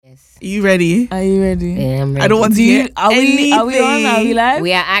Yes. You ready? Are you ready? Yeah, I'm ready. I don't want to hear Are we on? Are we live?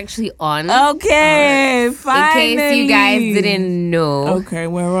 We are actually on. Okay, finally. In case you guys didn't know. Okay,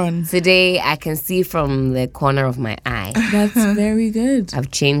 we're on. Today, I can see from the corner of my eye. That's very good. I've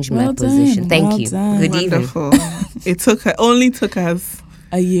changed Well my position. done, Thank well you. done. Good evening. Wonderful. It only took us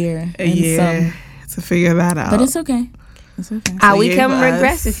A year. a year to figure that out. But it's okay. It's okay. We you can gave us-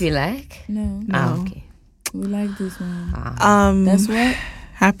 regress if you like. No. Okay. We like this one. That's what?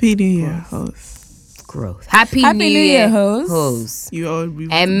 Happy New Year, host. Growth. Happy New Year, host. host. You all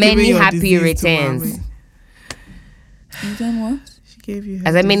And many happy returns. You done what? She gave you.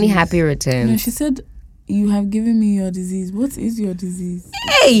 As many happy No, returns. she said, you have given me your disease. What is your disease?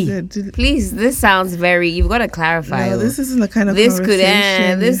 Hey! Please, this sounds very... You've got to clarify. No, this isn't the kind of This could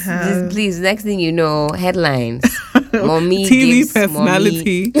conversation we this have. please, next thing you know, headlines. Mommy TV gives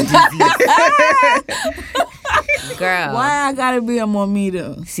personality. Girl, Why I gotta be a mommy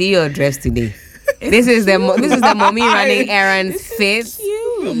though? see your dress today. This is the mommy running errands fit.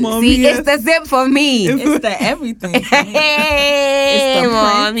 Mommy, See, yes. it's the same for me. It's the everything. For me. Hey, the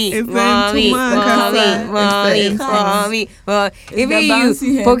mommy, It's the mommy, Ntuma, mommy, It's the mommy. Well, even the you,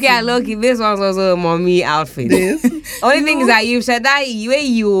 bouncy hair Poki too. and Loki, this one's also a mommy outfit. This. Only thing is that you said that way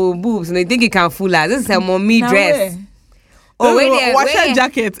you boobs and you think you can fool us. This is a mommy Now dress. where? Oh, wait there. Wash your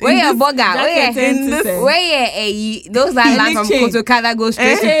jacket. Where In your this- bugger? jacket in this- Those that land from chain. Kotoka that go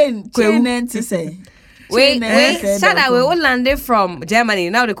straight. Chain and to say. Wait, said shut that up. We one. all landed from Germany.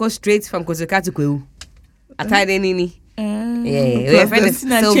 Now they go straight from Kotoka to Kweu. Atade nini. Yeah. Your friend is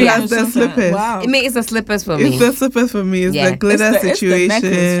Sylvia. That's the slippers. Wow. It's the slippers for me. It's the slippers for me. It's Yeah. the glitter It's the situation.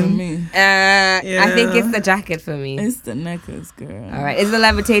 necklace for me. I think it's the jacket for me. It's the necklace, girl. All right, it's the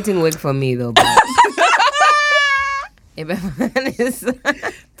levitating wig for me though. But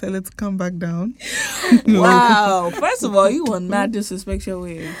Tell it to come back down. Wow. First of all, you will not disrespect your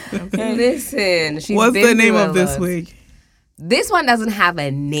wig. Okay. Listen, she's What's been the name through of a this lot. wig? This one doesn't have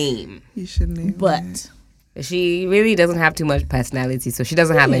a name. You should name it. But She really doesn't have too much personality, so she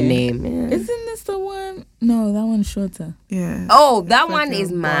doesn't have a name. Yeah. isn't this the one? No, that one's shorter. Yeah. Oh, that It's one like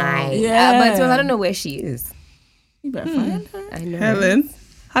is a mine. Yeah. But I don't know where she is. You better find her. I know. Helen,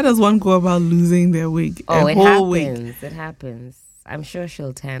 how does one go about losing their wig? Oh, a it whole happens. wig. It happens. I'm sure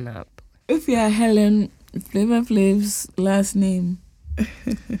she'll turn up. If you're Helen, Flavor Flav's last name,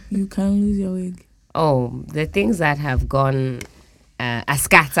 you can't lose your wig. Oh, the things that have gone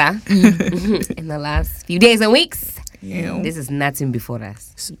ascata in the last few days and weeks. Yeah. This is nothing before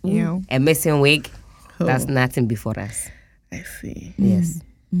us. Yeah. A missing wig, Oh, that's nothing before us. I see. Yes.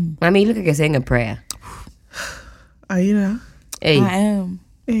 Mommy, you look like you're saying a prayer. Are you now? Hey, I am.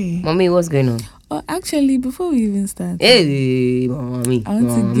 Hey. mommy, what's going on? Oh, actually, before we even start, Hey, mommy. I want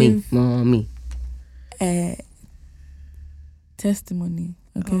to mommy, give- mommy. testimony.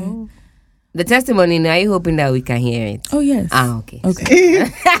 Okay. Oh. The testimony, now, are you hoping that we can hear it? Oh yes. Okay. Okay.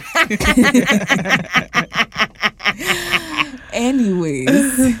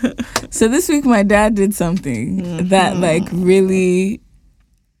 Anyways, so this week my dad did something that like really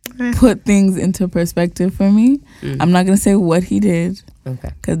put things into perspective for me. I'm not gonna say what he did Okay.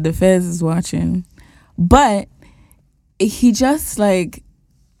 because the feds is watching, but he just like,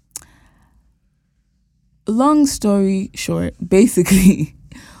 long story short, basically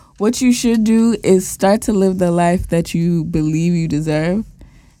what you should do is start to live the life that you believe you deserve,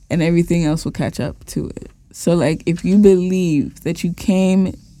 and everything else will catch up to it. So like, if you believe that you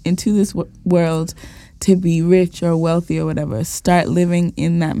came into this world to be rich or wealthy or whatever, start living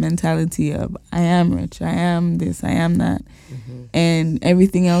in that mentality of, I am rich, I am this, I am that, and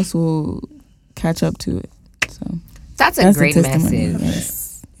everything else will catch up to it. So That's a that's great the testimony.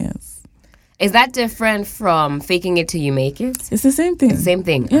 message. Yes. Is that different from faking it till you make it? It's the same thing. Same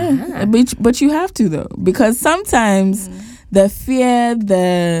thing. Yeah, but you have to though, because sometimes the fear,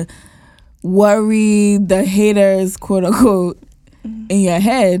 the worry, the haters, quote unquote, in your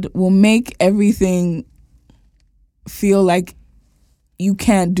head will make everything feel like you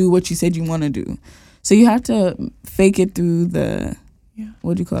can't do what you said you want to do. So you have to fake it through the,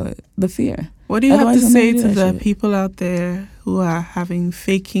 what do you call it? The fear. What do you have to Otherwise, say nobody to do that the shit. people out there who are having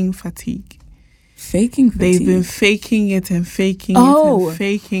faking fatigue? Faking fatigue. They've been faking it and faking it and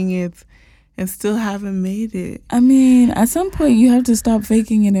faking it and still haven't made it. I mean, at some point you have to stop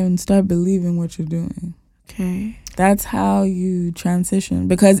faking it and start believing what you're doing. Okay. That's how you transition.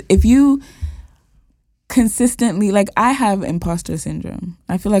 Because if you consistently, like, I have imposter syndrome.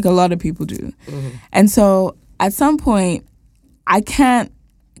 I feel like a lot of people do. And so at some point, I can't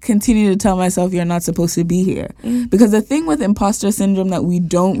continue to tell myself you're not supposed to be here. Because the thing with imposter syndrome that we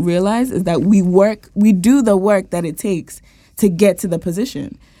don't realize is that we do the work that it takes to get to the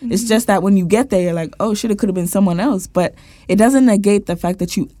position. It's just that when you get there, you're like, oh shit, it could have been someone else. But it doesn't negate the fact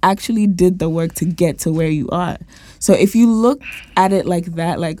that you actually did the work to get to where you are. So if you look at it like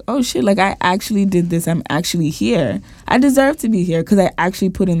that, like, oh shit, like I actually did this, I'm actually here, I deserve to be here because I actually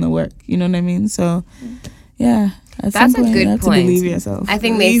put in the work. You know what I mean? So yeah. That's a good point. To believe yourself. I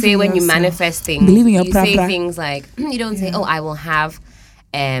think they say when you manifest things, you say things like, you don't say, oh, I will have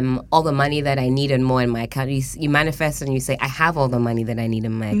all the money that I need and more in my account. You manifest and you say, I have all the money that I need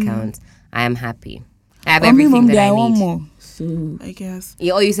in my account. I am happy. I have everything that I need. More. So I guess.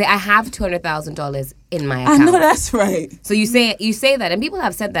 Or you say, I have $200,000 in my account. I know that's right. So you say that, and people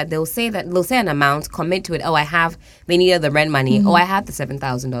have said that they'll say an amount, commit to it. Oh, they needed the rent money. Oh, I have the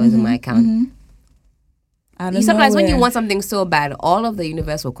 $7,000 in my account. Sometimes when you want something so bad, all of the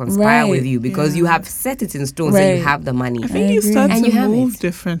universe will conspire with you because you have set it in stone, so you have the money. I think you start to move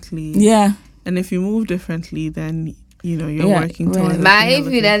differently. Yeah. And if you move differently, then you're working towards it. But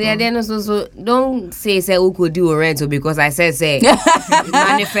if you then so don't say who could do a rental because I said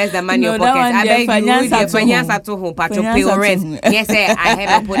manifest the money in your pocket. I beg you, finance at home, pay rent. Yes, I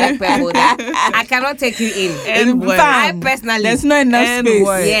have a Podak holder. I cannot take you in. I personally, there's not enough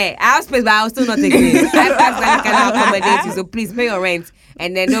space. Yeah, I have space, but I'll still not take you in. I personally cannot accommodate you, so please pay your rent.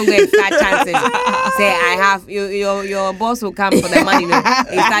 And then don't go and start chanting. Say, I have your boss will come for the money.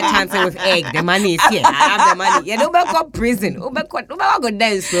 You start chanting with egg. The money is here. I have the money. Yeah, don't go prison. Don't go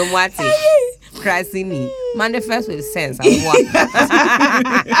dance from what Krasini. Manifest with sense. Why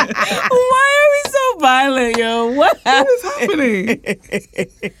are we so violent, yo? What is happening?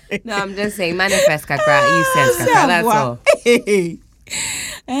 No, I'm just saying, manifest kakra. You sense kakra. That's all.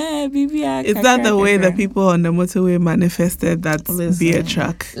 Is that the way that people on the motorway manifested that beer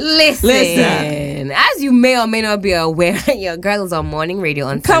truck? Listen. As you may or may not be aware, your girl is on morning radio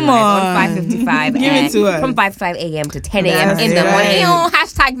on 5:55. Give it to us. From 5 a.m. to 10 a.m. in the morning.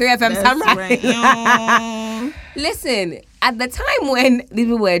 Hashtag 3FM Sunrise. Right. Listen, at the time when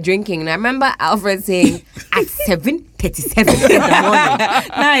people were drinking, and I remember Alfred saying at 7:37 in the morning.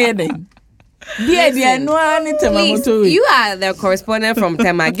 Now you're there. Please, you are the correspondent from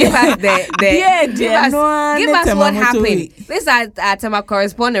Tema. Give us give us what happened. This is our Tema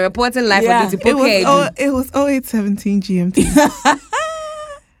correspondent reporting live on duty. It was 08:17 GMT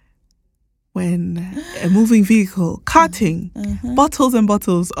when a moving vehicle carting bottles and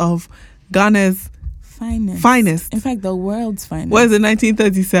bottles of Ghana's finest. In fact, the world's finest. Was it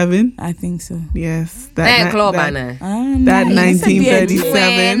 1937? I think so. Yes. That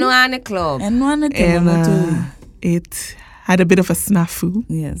 1937. And it had a bit of a snafu.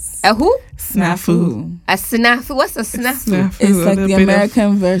 Yes. A who? Snafu. A snafu? What's a snafu? It's like the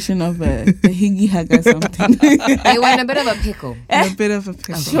American version of the higgy hag or something. They want a bit of a pickle. A bit of a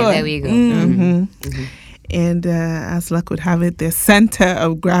pickle. Sure. Okay, there we go. And as luck would have it, the center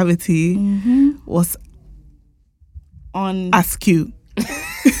of gravity was on askew.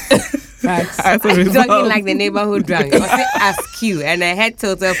 Facts. I'm talking like the neighborhood drunk. I say askew, and I head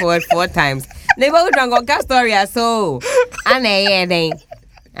tilted forward 4 times. Neighborhood drunk got cat story so, and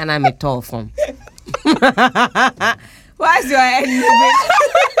I'm a tall form. Why's your head moving?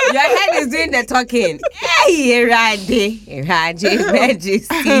 Your head is doing the talking. Hey,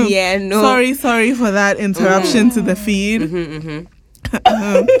 Sorry for that interruption to the feed.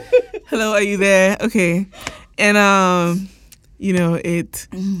 Hello, are you there? Okay. And it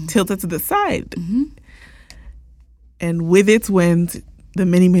tilted to the side. And with it went the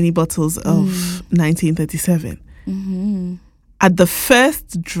many bottles of 1937. At the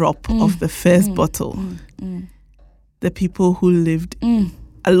first drop of the first bottle, the people who lived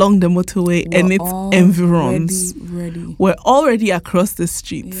along the motorway and its environs were already across the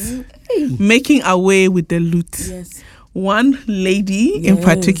streets, making away with the loot. Yes. One lady in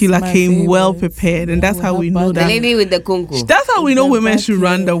particular came well prepared, and that's how we know that. The lady with the kunku. That's how we know women should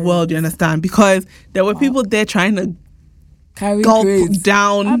run the world, you understand? Because there were people there trying to gulp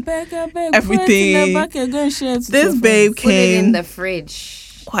down everything. This babe came. Put it in the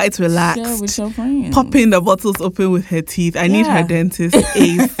fridge. Quite relaxed, popping the bottles open with her teeth. I need her dentist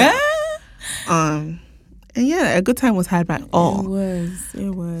ace. And a good time was had by all.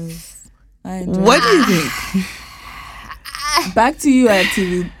 It was. What do you think? Back to you at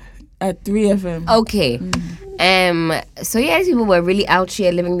TV at 3FM. Okay. So these people were really out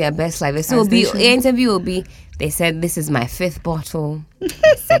here living their best life. So the interview will be. They said this is my 5th bottle,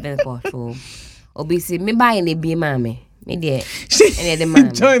 7th bottle. Obviously, me buying the be mommy. Join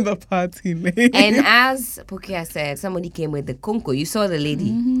the party, lady. And as Pokia said, somebody came with the kunko. You saw the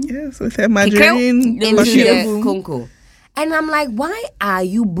lady. Yes, with her margarine into the kunko. And I'm like, why are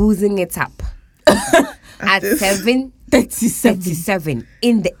you boozing it up at 7:37 37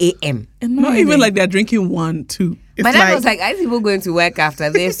 in the AM. Not even like they're drinking 1, 2. It's My dad was like, are people going to work after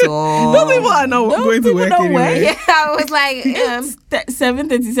this? Or those people are not going to work anyway. Yeah, I was like,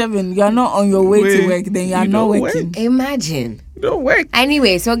 7:37. You're not on your way to work. Then you're not working. Imagine. You don't work.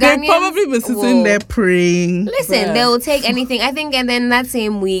 Anyway, so They'll Ghanaians probably be sitting there praying. Listen, they'll take anything. I think, and then that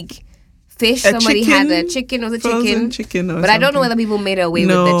same week, fish. Somebody had a chicken. Was a chicken? But I don't know whether people made away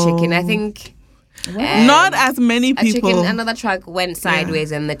with the chicken. I think. Not as many people. Another truck went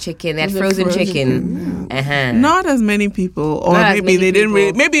sideways and the chicken, that frozen chicken. Not as many people, or maybe they didn't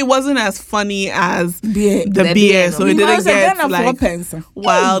really. Maybe it wasn't as funny as the beer, so it didn't get like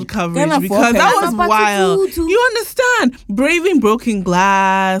wild coverage because that was wild. You understand? Braving broken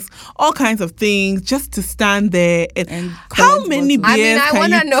glass, all kinds of things, just to stand there. And how many beers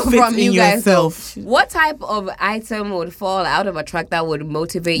can you fit in yourself? What type of item would fall out of a truck that would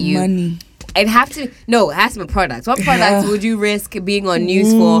motivate you? Money. It has to be products. What products would you risk being on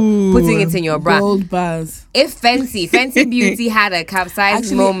news for putting it in your bra? Gold bars. If Fancy Beauty had a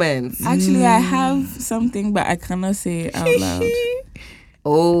capsized moment. Actually, I have something, but I cannot say it out loud.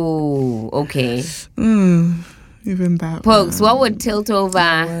 Oh, okay. Even that. Pokes, what would tilt over?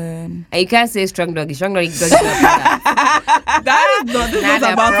 And you can't say strong doggy. Strong doggy doesn't have a product. That is not. This is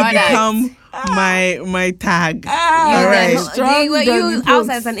about to become my tag. All right. You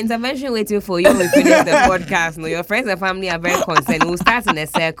outside an intervention waiting for you. We finish the podcast. No, your friends and family are very concerned. We'll start in a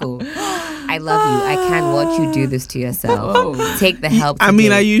circle. I love you. I can't watch you do this to yourself. Take the help. I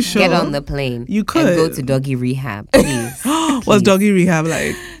mean, are you sure? Get on the plane. You could and go to doggy rehab, please. What's doggy rehab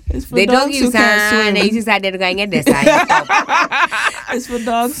like? They dog you, and they just said they're going to get this side. It's for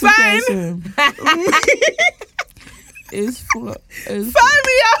dogs who can't swim. It's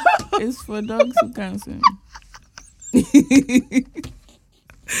for dogs who can't swim.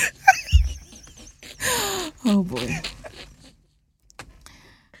 Oh boy.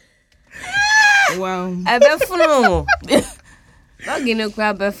 Wow. But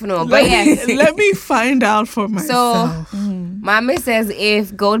yes. Let me find out for myself. So, Mommy says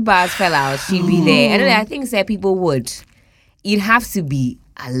if gold bars fell out, she'd be there. And I think people would. You'd have to be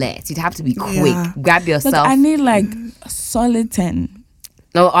alert. You'd have to be quick. Grab yourself. Look, I need like a solid 10.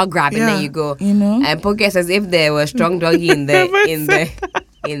 No, I'll grab it. There you go. You know. And Poke says if there was strong doggy in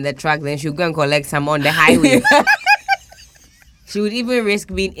the truck, then she'll go and collect some on the highway. She would even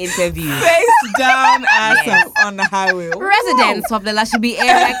risk being interviewed. Face down ass up on the highway. Residents of the Lashibi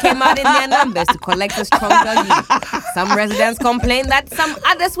area came out in their numbers to collect the strong doggy. Some residents complained that some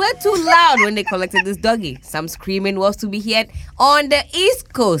others were too loud when they collected this doggy. Some screaming was to be heard on the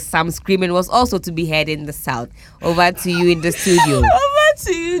East Coast. Some screaming was also to be heard in the South. Over to you in the studio. Over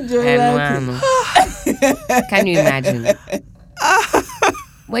to you, Joe. Can you imagine?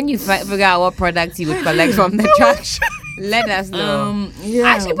 When you figure out what products you would collect from the truck, let us know.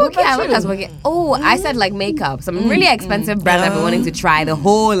 Actually, I said like makeup. Some really expensive brand I've been wanting to try the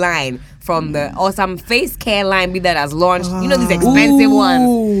whole line from or some face care line that has launched. You know these expensive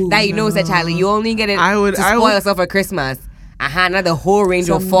ones that you know such highly. You only get it to spoil yourself for Christmas. Now the whole range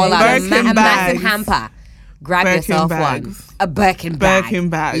will fall out. A massive hamper. Grab yourself one. A Birkin bag.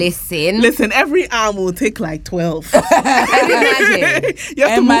 Listen, every arm will take like 12. Can you imagine? You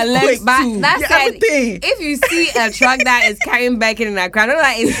have to move quick. But that said, if you see a truck that is carrying Birkin in that crowd, don't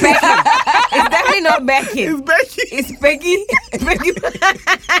like it's Birkin. It's definitely not Birkin. It's Becky. It's Becky.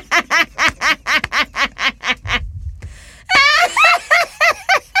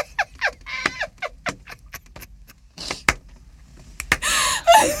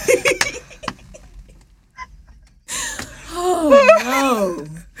 Oh no.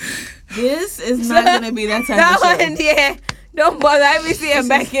 This is not gonna be that type of show. Yeah. Don't bother. If you see a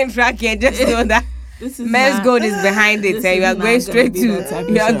Birkin truck here, just know that Men's Gold is behind it. And you are going straight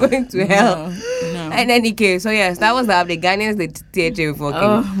going to hell. No. In any case, so yes, that was the update. Ghanaians, the THA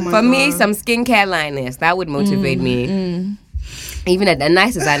for me, some skincare liners that would motivate me. Even a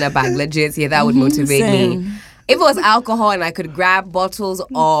nice designer bag, legit, that would motivate me. If it was alcohol and I could grab bottles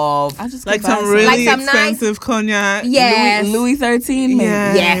of like some really expensive cognac, Louis 13, maybe.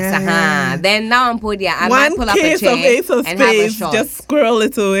 Yes. Then now I'm put I might pull up a chair of Ace of and Spades, have a shot. just squirrel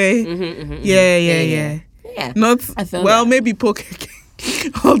it away. Yeah. Not maybe poker.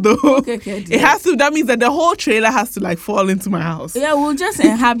 Although it has to, that means that the whole trailer has to like fall into my house. Yeah, we'll just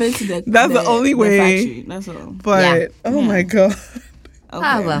inhabit that's the only way. Factory, that's all. But oh my god.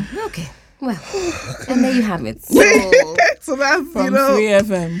 Okay. Well, and there you have it. So that's from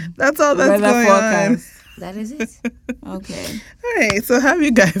 3FM. That's all that's weather going forecast. On. That is it. Okay. All right. So how have you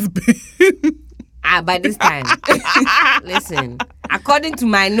guys been? By this time, listen. According to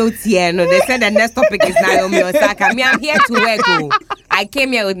my notes here, no, they said the next topic is Naomi Osaka. Me, I'm here to work. Oh. I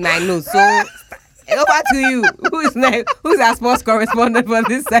came here with my notes. So, over to you. Who's our sports correspondent for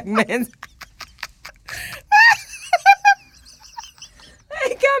this segment?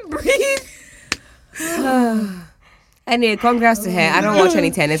 I can't breathe. Anyway, congrats to her. I don't watch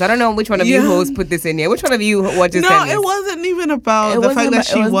any tennis. I don't know which one of you hosts put this in here. Which one of you watches tennis? No, it wasn't even about the fact that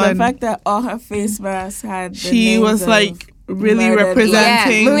she won. The fact that all her face masks had. She was like really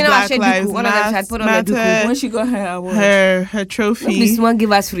representing Black Lives Matter. When she got her award, her trophy. This one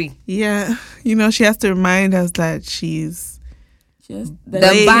give us free. Yeah, she has to remind us that she's. She's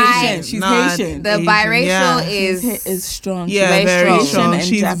Haitian. The biracial is strong. Yeah, very strong. And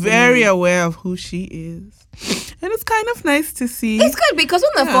she's Japanese. very aware of who she is. And it's kind of nice to see. It's good because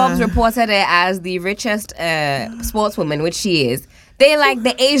when the Forbes reported her as the richest sportswoman, which she is, they like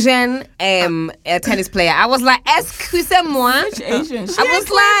the Asian tennis player. I was like, excusez-moi. Which Asian? I was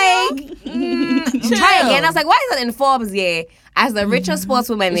like, try again. I was like, why is it in Forbes? Yeah. As the richest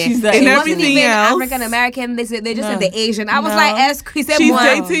sportswoman, in it everything wasn't even else. African American. They just said the Asian. I was like, excusez-moi.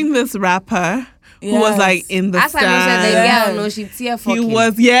 She's dating this rapper who was like in the That's stand. That's why I said the girl, no, she tear fucking. He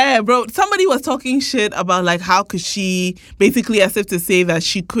was, bro. Somebody was talking shit about like how could she, basically as if to say that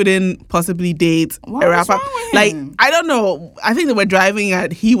she couldn't possibly date a rapper. Like, I don't know. I think they were driving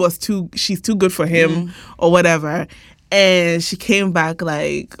at she's too good for him or whatever. And she came back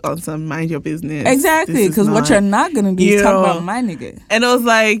like on some mind your business. Exactly, because what you're not gonna do is talk about my nigga. And it was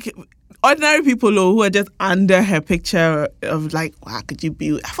like ordinary people who are just under her picture of like, wow, could you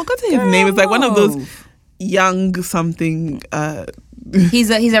be? I forgot his name. It's like one of those young something. He's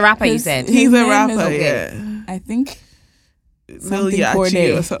a rapper. You said he's a rapper. Yeah, I think. Something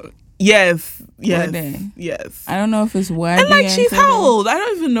Corday. Yes. I don't know if it's YB. And like, she's how old? I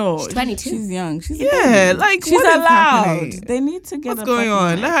don't even know. She's 22. She's young. She's like, she's what allowed. Is they need to get what's going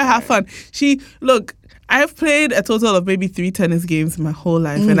on. Let her have fun. I've played a total of maybe 3 tennis games my whole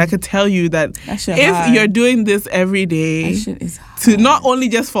life, and I could tell you that if you're doing this every day to not only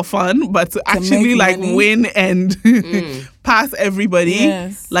just for fun, but to actually like win and pass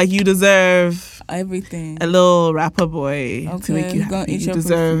everybody, like you deserve everything. A little rapper boy to make you happy. You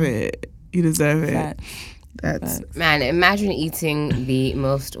deserve it. You deserve it. Man, imagine eating the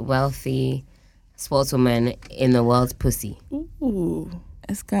most wealthy sportswoman in the world's pussy. Ooh.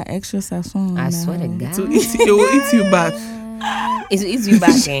 It's got extra sazon. I swear to God. It will eat you back. It will eat you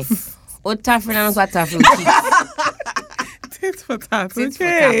back, eh? What tough knows what tough Tit for tat. Tit for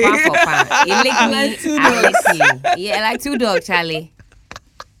tat, pan for pan. You lick me, I lick you. Yeah, like 2 dogs, Charlie.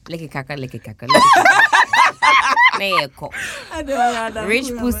 Lick a caca, lick a caca, lick a caca.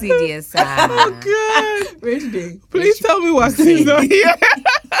 Rich pussy, dear sir. Oh, God. Rich day. Please tell me why he's not here.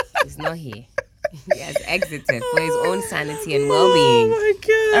 He's not here. He has exited for his own sanity and well-being. Oh, my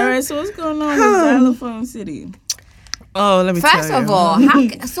God. All right, so what's going on with Xylophone City? Oh, let me tell you. First of all,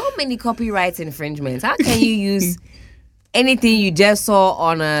 so many copyright infringements. How can you use anything you just saw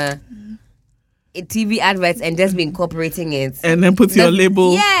on a TV adverts and just be incorporating it and then put your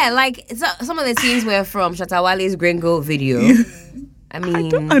label? Yeah, like some of the scenes were from Shatawale's Gringo video. I mean, I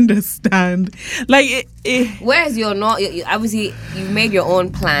don't understand. Like, where's your obviously you made your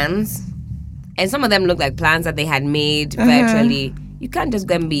own plans, and some of them look like plans that they had made virtually. You can't just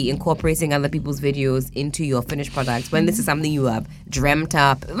go and be incorporating other people's videos into your finished products when this is something you have dreamt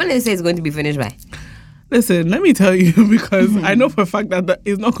up. When did they say it's going to be finished by? Listen, let me tell you, because I know for a fact that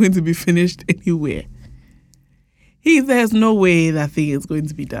it's not going to be finished anywhere. There's no way that thing is going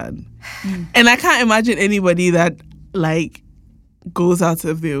to be done. And I can't imagine anybody that, like, goes out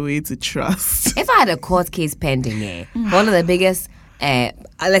of their way to trust. If I had a court case pending, one of the biggest,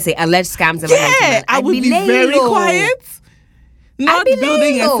 let's say, alleged scams ever mentioned, I would be very quiet. Not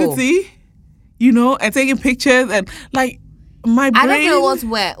building a city, and taking pictures and, like, my brain. I don't know what's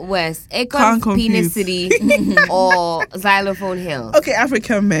worse. Acorn's Penis City or Xylophone Hills. Okay,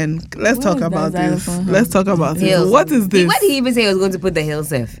 African men. Let's talk about this. Let's talk about this. What is this? Why did he even say he was going to put the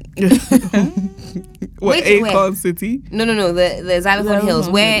hills if? Acorn City? No. The Xylophone Hills.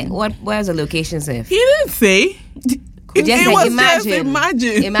 Where's the location, Sif? He didn't say. It was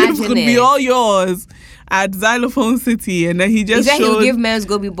imagine. It could be all yours at Xylophone City, and then he just said showed. He'll give Men's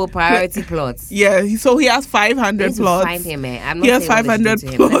Go People priority plots. Yeah, so he has 500 plots. Find him, man. I'm not he has 500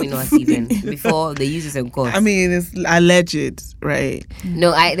 plots. Let me not even before they use this in court. I mean, it's alleged, right?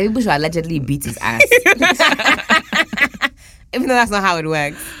 No, the people should allegedly beat his ass. Even though that's not how it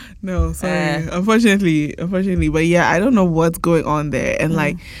works. No, sorry. Unfortunately, but yeah, I don't know what's going on there. And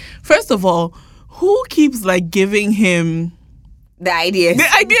like, first of all, who keeps like giving him The idea. The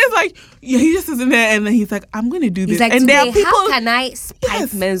idea is like, yeah, he just isn't there, and then he's like, I'm going to do this. He's like, and today, there are people, how can I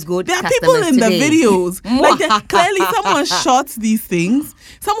spike men's gold there are customers people in today? the videos. Like, clearly someone shot these things.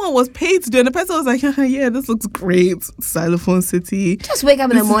 Someone was paid to do it, and the person was like, yeah, this looks great. Xylophone City. Just wake up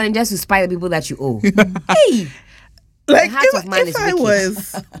in the morning just to spy the people that you owe. Hey! Like, heart of man is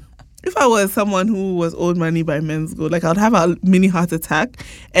wicked. If I was someone who was owed money by men's gold, like, I'd have a mini heart attack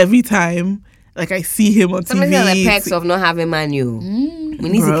every time. Like, I see him on Somebody TV. the perks of not having money. We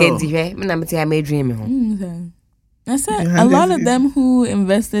need to get it. I made dream. I said a lot of them who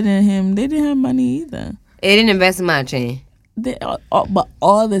invested in him, they didn't have money either. They didn't invest much, eh? But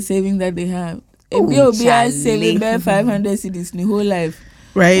all the savings that they have, if you'll be saving bare 500 cedis in the whole life,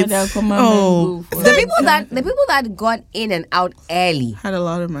 right? The people that got in and out early had a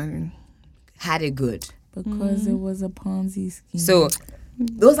lot of money, had it good because it was a Ponzi scheme. So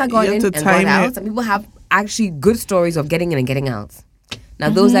those that got in and got out, some people have actually good stories of getting in and getting out.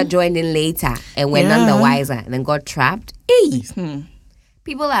 Now those that joined in later and were none the wiser and then got trapped,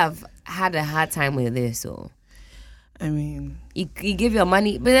 people have had a hard time with this. So I mean, you give your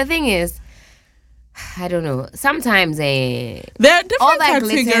money, but the thing is, I don't know. Sometimes there are different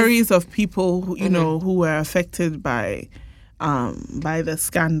categories of people who, you know, who were affected by the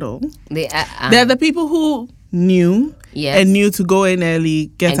scandal. There are the people who knew and knew to go in early,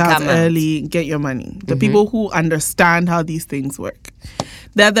 get out early, get your money. The people who understand how these things work.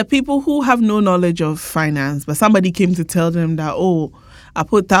 There are the people who have no knowledge of finance, but somebody came to tell them that, oh, I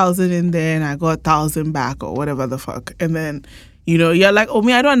put 1,000 in there and I got 1,000 back or whatever the fuck. And then, you know, you're like, oh,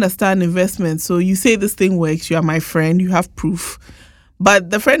 I don't understand investment. So you say this thing works. You are my friend. You have proof.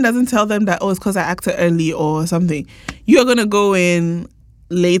 But the friend doesn't tell them that, oh, it's because I acted early or something. You're going to go in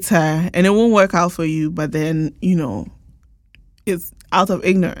later and it won't work out for you. But then, you know, it's out of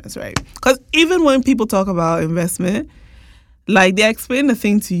ignorance, right? Because even when people talk about investment, like they explain the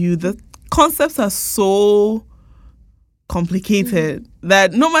thing to you, the concepts are so complicated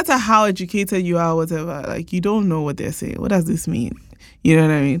that no matter how educated you are, whatever, like you don't know what they're saying. What does this mean? You know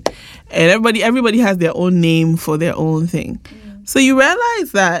what I mean? And everybody has their own name for their own thing. So you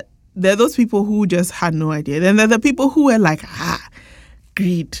realize that there are those people who just had no idea. Then there are the people who were like,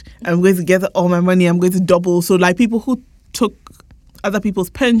 greed. I'm going to get all my money. I'm going to double. So like people who took other people's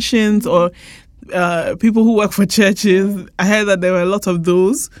pensions or people who work for churches. I heard that there were a lot of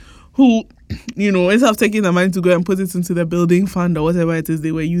those who, you know, instead of taking the money to go and put it into the building fund or whatever it is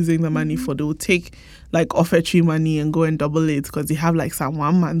they were using the money for, they would take like offertory money and go and double it because they have like some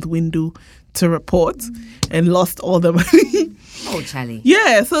 1 month window to report and lost all the money. Oh, Charlie.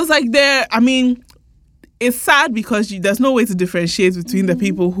 Yeah, so it's like it's sad because there's no way to differentiate between the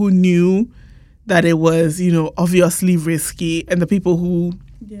people who knew that it was, you know, obviously risky and the people who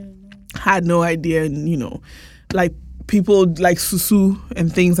had no idea and, you know, like people like Susu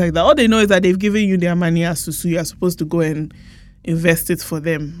and things like that. All they know is that they've given you their money as Susu. You're supposed to go and invest it for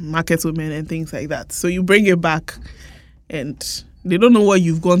them, market women and things like that. So you bring it back and they don't know what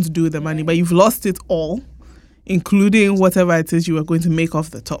you've gone to do with the money, but you've lost it all, including whatever it is you are going to make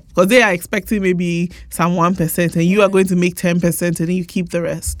off the top. Because they are expecting maybe some 1% and you are going to make 10% and then you keep the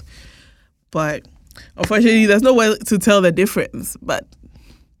rest. But unfortunately, there's no way to tell the difference. But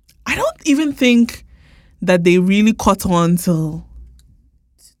I don't even think that they really caught on till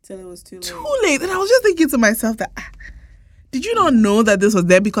it was too late. And I was just thinking to myself that, did you not know that this was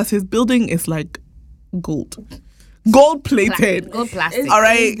there? Because his building is like gold plated. Gold plastic. All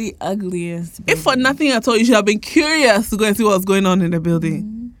right. It's the ugliest building. If for nothing at all, you should have been curious to go and see what's going on in the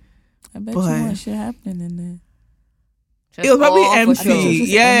building. I bet you what shit happened in there. Just it was probably empty.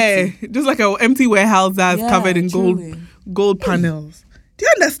 Sure. Empty. Just like an empty warehouse that's covered in gold panels. Do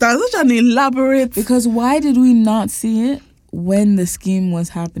you understand? Such an elaborate... Because why did we not see it when the scheme was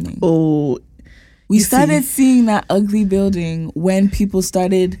happening? Oh, we started seeing that ugly building when people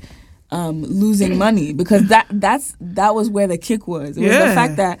started losing money, because that was where the kick was. It was the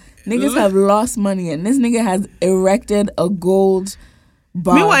fact that niggas have lost money and this nigga has erected a gold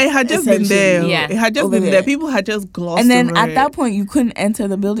bar. Meanwhile, it had just been there. Yeah. It had just been there. People had just glossed and then over at that point, you couldn't enter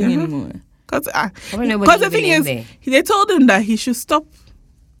the building anymore. Because the thing is, they told him that he should stop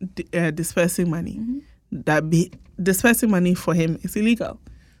dispersing money. Dispersing money for him is illegal.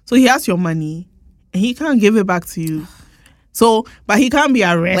 So he has your money and he can't give it back to you. So, but he can't be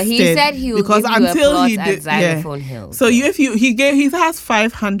arrested. But he said he would give you a plot at Xylophone Hills. So he has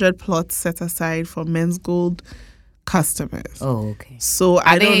 500 plots set aside for men's gold customers. Oh, okay. So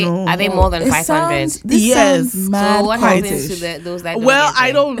I don't know. Are they more than 500? Yes. So what happens to those that?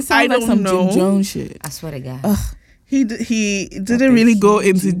 I don't some know. Jim Jones shit. I swear to God. He didn't really go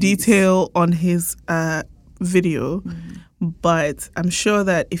into detail on his video, But I'm sure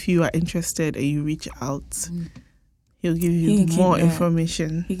that if you are interested and you reach out, he'll give you more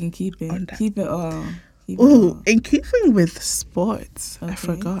information. He can keep it. On that. Keep it all. Oh, in keeping with sports, I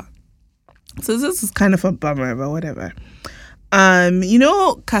forgot. So this is kind of a bummer, but whatever. You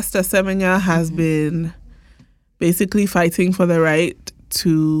know, Caster Semenya has been basically fighting for the right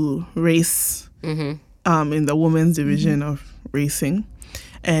to race in the women's division of racing.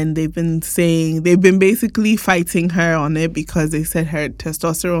 And they've been basically fighting her on it because they said her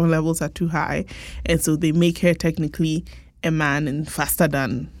testosterone levels are too high. And so they make her technically a man and faster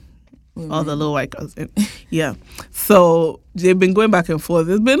than all the little white girls. Yeah. So they've been going back and forth.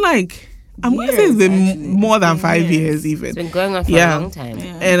 It's been like, I'm going to say it's been more than 5 years even. It's been going on for a long time.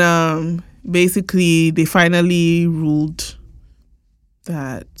 Yeah. And basically they finally ruled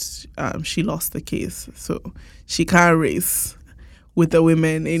that she lost the case. So she can't race with the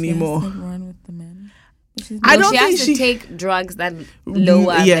women anymore. She has to run with the men. I don't she think has to take drugs that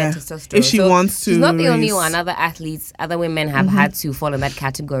lower their testosterone. If she wants to. She's not the race. only one. Other women have had to fall in that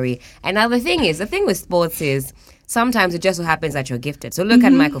category. And now the thing with sports is sometimes it just so happens that you're gifted. So look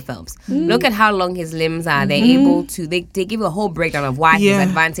at Michael Phelps. Look at how long his limbs are. They're able to, they give a whole breakdown of why his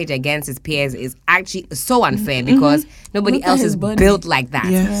advantage against his peers is actually so unfair because nobody else is built like that.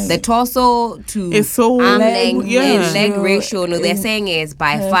 Yes. The torso to arm length and leg ratio, they're saying is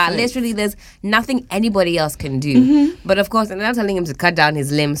by far, literally there's nothing anybody else can do. But of course, and they're not telling him to cut down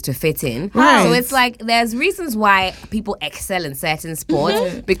his limbs to fit in. Right. So it's like there's reasons why people excel in certain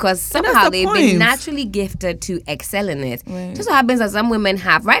sports because somehow they've been naturally gifted to excel in it. Right. Just so happens that some women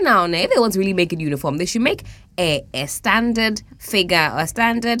have right now, if they want to really make it uniform, they should make a standard figure or a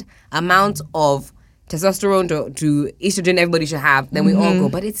standard amount of testosterone to estrogen everybody should have, then we all go.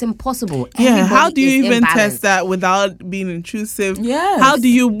 But it's impossible. Yeah, how do you even test that without being intrusive? Yes. How do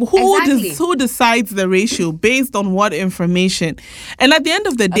you, who decides the ratio based on what information? And at the end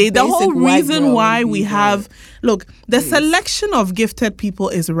of the day, the whole reason why we have, look, the selection of gifted people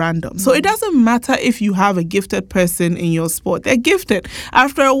is random. So it doesn't matter if you have a gifted person in your sport. They're gifted.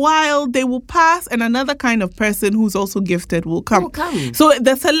 After a while, they will pass and another kind of person who's also gifted will come. So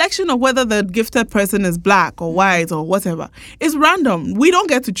the selection of whether the gifted person is black or white or whatever is random. We don't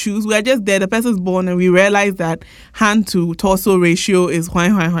get to choose. We are just there. The person's born and we realize that hand to torso ratio is why.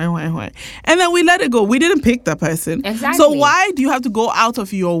 And then we let it go. We didn't pick the person. Exactly. So why do you have to go out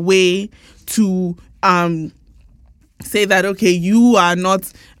of your way to say that, okay, you are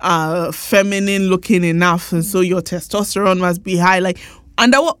not feminine looking enough and so your testosterone must be high? Like,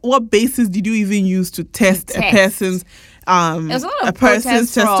 under what basis did you even use to test a person's there's a lot of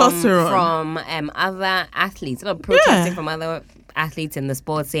testosterone from other athletes. A lot of protesting from other athletes in the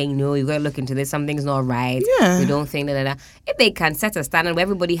sport saying, no, you got to look into this. Something's not right. We don't think that. If they can set a standard where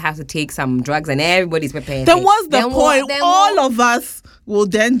everybody has to take some drugs and everybody's prepared, then what's the point? All of us will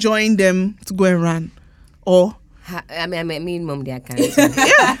then join them to go and run, or. I mean, mom, they can't.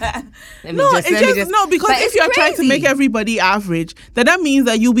 Because if you're trying to make everybody average, then that means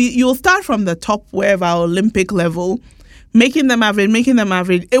that you'll start from the top, wherever Olympic level, making them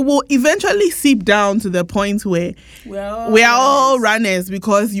average. It will eventually seep down to the point where we are all runners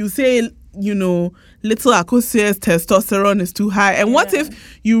because you say, little Akosia's testosterone is too high. And what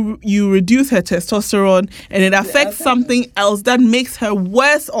if you reduce her testosterone and it affects something else that makes her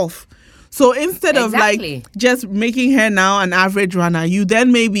worse off? So instead of like just making her now an average runner, you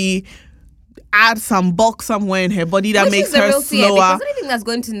then maybe add some bulk somewhere in her body that makes her slower. Because anything that's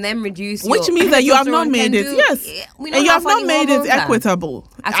going to then reduce which means that you have not made it. And you have not made it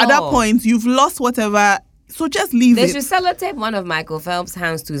equitable. At that point, you've lost whatever. So just leave it. They should sellotape one of Michael Phelps'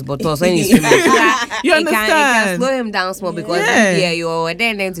 hands to his bottle. So you understand? It can slow him down small because you're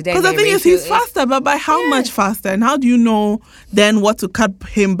then to then. Because the thing is, he's faster, but by how much faster? And how do you know then what to cut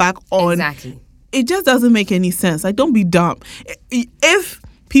him back on? Exactly. It just doesn't make any sense. Like, don't be dumb. If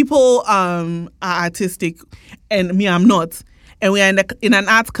people are artistic and me, I'm not, and we are in an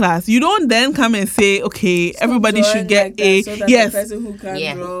art class, you don't then come and say, okay, everybody should get A. So that the person who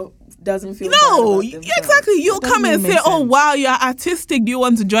can't draw doesn't feel exactly. You'll come and say, oh wow, you're artistic, do you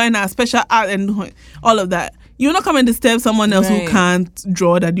want to join our special art and all of that? You're not coming to disturb someone else who can't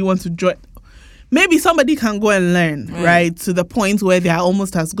draw that you want to join. Maybe somebody can go and learn, right, to the point where they are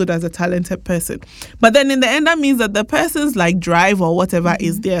almost as good as a talented person. But then in the end, that means that the person's like drive or whatever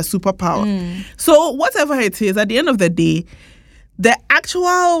is their superpower. So whatever it is, at the end of the day, the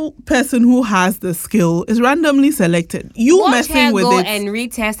actual person who has the skill is randomly selected. Watch her go and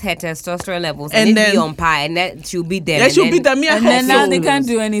retest her testosterone levels and then be on par, and then she'll beat them. Yeah, she'll beat them. And then now they can't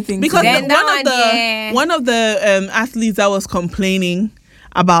do anything. Because one of the athletes that was complaining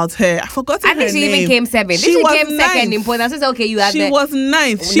about her. I forgot her I think she name. even came 7th. She She was came second in points. I said, okay, you have She was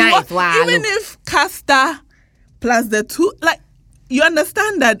ninth. She Ninth, was, wow, even look. if Casta plus the 2, like, you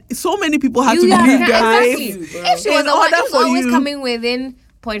understand that so many people had to have leave their exactly. race. If she was, in order she was for always you. coming within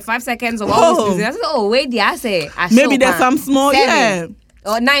 0.5 seconds of always losing. I said, oh, wait, I say. Maybe there's some small, 7th.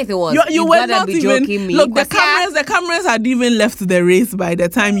 Or 9th it was. You were gotta not be even joking me. look. The Because, cameras had even left the race by the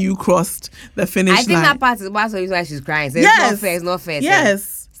time you crossed the finish line. I think that part is the reason why she's crying. So Yes. It's not fair.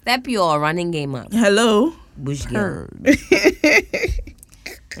 Yes. Step your running game up. Hello. Bush girl.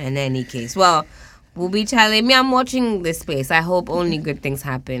 In any case, well, we'll be telling me. I'm watching this space. I hope only good things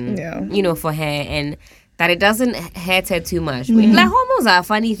happen. Yeah. For her and that it doesn't hurt her too much. Like hormones are a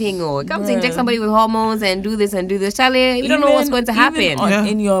funny thing. Or come to inject somebody with hormones and do this and do this. Charlie, you don't know what's going to happen. Even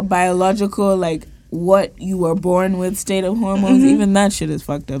in your biological, like what you were born with state of hormones, even that shit is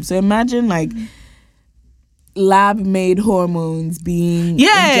fucked up. So imagine like lab-made hormones being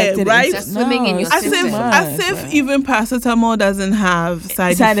injected right? Just swimming in your As system. if even paracetamol doesn't have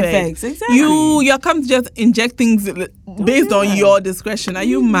side effects. Exactly. You come to just inject things based on your discretion. Are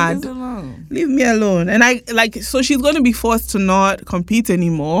you mad? Leave me alone. And so she's going to be forced to not compete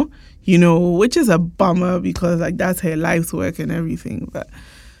anymore, which is a bummer because like that's her life's work and everything. But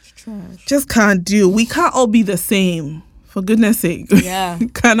just can't do. We can't all be the same. For goodness sake. Yeah.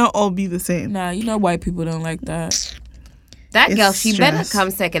 Cannot all be the same. Nah, white people don't like that. That girl, she better stress.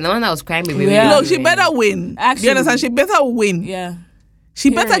 come second. The one that was crying, baby. Yeah. Look, she better win. Actually, you understand? She better win. Yeah. She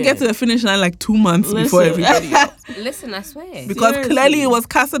better get to the finish line like 2 months before everybody else. Listen, I swear. Because Seriously. clearly it was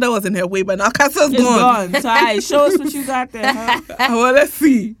Casa that was in her way, but now Casa's It's gone. gone. So, alright, show us what you got there, huh? Well, let's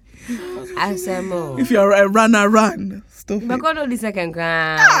see. ASMO. If you're a runner, run. Stop But it. God, the second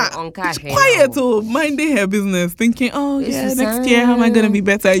ground on cash. Quiet, oh, minding her business, thinking, It's yeah, the next year, how am I going to be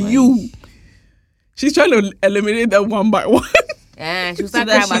better? You. She's trying to eliminate them one by one. Yeah, she'll start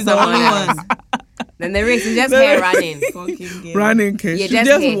So that crying she's about the only someone else. Then the race is just her running. Running, case. Yeah, She just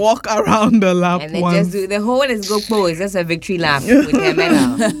just her. walk around the lap And then once. just do the whole one is go pro. It's just a victory lap with her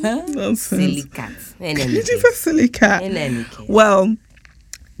medal. Nonsense. Silly cat. In any She's case. a silly cat. In any case. Well,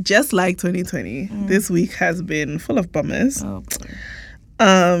 just like 2020, this week has been full of bummers. Oh, boy.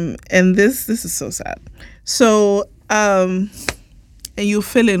 And this is so sad. So, and you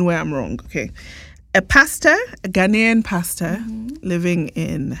fill in where I'm wrong, okay? A Ghanaian pastor living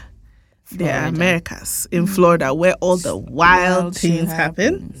in the Americas, in Florida, where all the wild things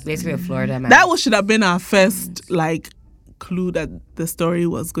happen. Basically a Florida man. That should have been our first, clue that the story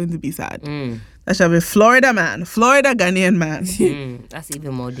was going to be sad. That should have been Florida Ghanaian man. That's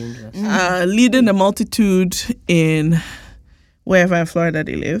even more dangerous. Leading the multitude in wherever in Florida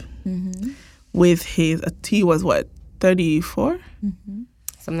they live, with he was 34?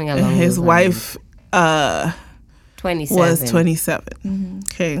 Something along His those wife 27. was 27.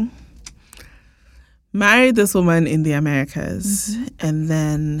 Okay. Married this woman in the Americas, and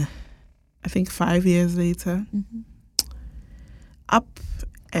then I think 5 years later, up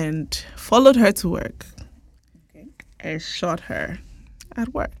and followed her to work and shot her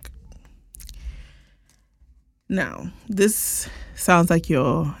at work. Now, this sounds like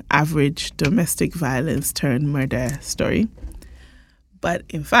your average domestic violence turned murder story. But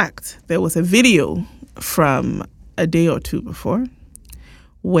in fact, there was a video from a day or two before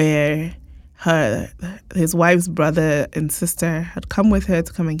where his wife's brother and sister had come with her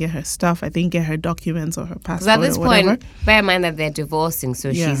to come and get her stuff. I think get her documents or her passport. Because at this or whatever. point, bear in mind that they're divorcing, so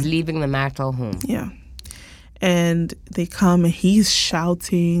Yeah. she's leaving the marital home. Yeah. And they come and he's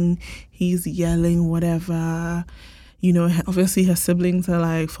shouting, he's yelling, whatever. Obviously her siblings are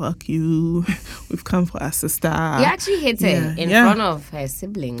like, fuck you. We've come for our sister. He actually hit her in front of her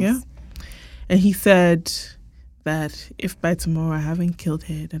siblings. Yeah. And he said that if by tomorrow I haven't killed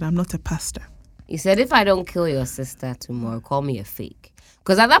her, then I'm not a pastor. He said, if I don't kill your sister tomorrow, call me a fake.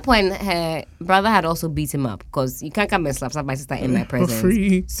 Because at that point, her brother had also beat him up. Because you can't come and slap my sister in my presence. For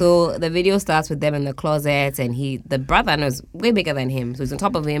free. So the video starts with them in the closet, and the brother knows way bigger than him. So he's on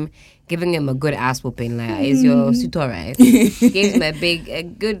top of him, giving him a good ass whooping. Like, is your suit all right? Gives him a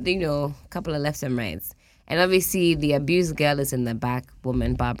good, couple of lefts and rights. And obviously, the abused girl is in the back,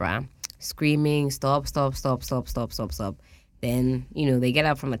 woman, Barbara, screaming, stop, stop, stop, stop, stop, stop, stop. Then, they get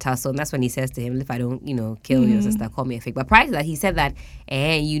up from a tussle, and that's when he says to him, if I don't, kill your sister, call me a fake. But prior to that, he said that,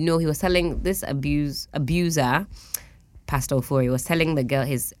 he was telling this abuser, Pastor Ofori, was telling the girl,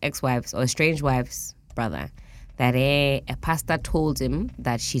 his ex-wife's or estranged wife's brother, that a pastor told him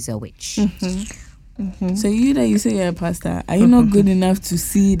that she's a witch. So you say you're a pastor, are you not good enough to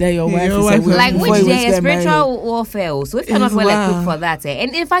see that your wife is a witch? Like before which you day get spiritual warfare? So if you're not well equipped for that,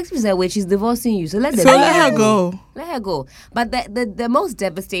 and in fact, she's a witch, she's divorcing you. So let her go. Let her go. But the most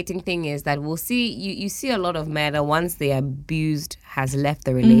devastating thing is that we'll see you see a lot of murder once the abused has left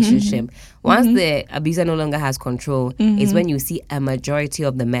the relationship. Once the abuser no longer has control, is when you see a majority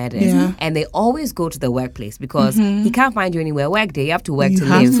of the murders. And they always go to the workplace because he can't find you anywhere. Work day, you have to work to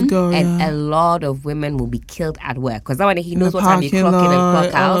live. And a lot of women will be killed at work because that one he knows what time you clock in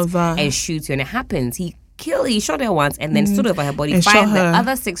and clock out and shoots you. And it happens. He shot her once and then stood over her body, and fired the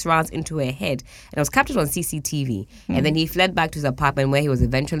other 6 rounds into her head, and it was captured on CCTV. And then he fled back to his apartment where he was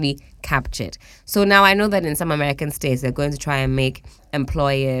eventually captured. So now I know that in some American states they're going to try and make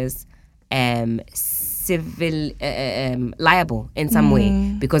employers civil liable in some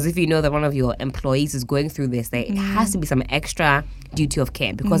way, because if you know that one of your employees is going through this, there has to be some extra duty of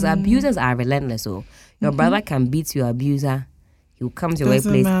care because abusers are relentless. So your brother can beat your abuser. He will come to your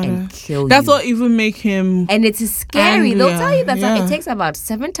workplace and kill you. That's what even make him. And it is scary. Angrier. They'll tell you that it takes about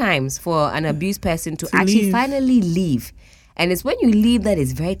 7 times for an abused person to actually finally leave. And it's when you leave that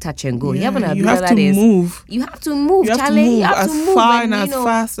it's very touch and go. You have an abuser that is. You have to move, Charlie. You have to move. As far and as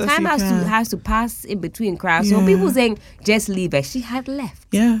fast as you can. Time has to pass in between crowds. So people saying, just leave her. She had left.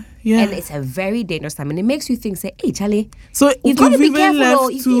 Yeah. And it's a very dangerous time. And it makes you think, say, hey, Charlie. So you've got to be careful.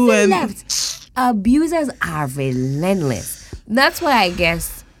 Left You've even left. Abusers are relentless. That's why I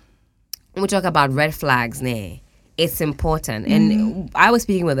guess when we talk about red flags, it's important. And I was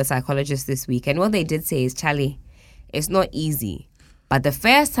speaking with a psychologist this week, and what they did say is, Charlie, it's not easy. But the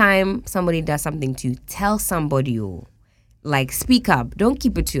first time somebody does something to you, tell somebody, like speak up. Don't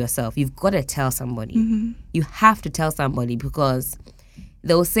keep it to yourself. You've got to tell somebody. You have to tell somebody because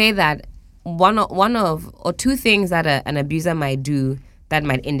they'll say that one or two things that an abuser might do that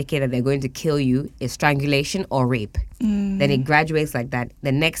might indicate that they're going to kill you is strangulation or rape. Then it graduates like that.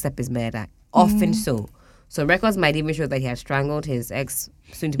 The next step is murder. Often so. So records might even show that he has strangled his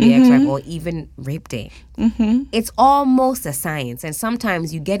soon-to-be ex-wife, or even raped her. It's almost a science. And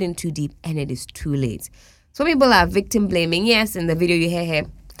sometimes you get in too deep and it is too late. Some people are victim blaming. Yes, in the video you hear her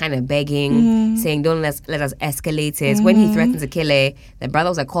kind of begging, saying, don't let us escalate it. When he threatened to kill her, the brother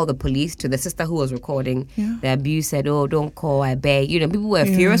was like, call the police. To the sister who was recording, the abuse said, oh, don't call, I beg. People were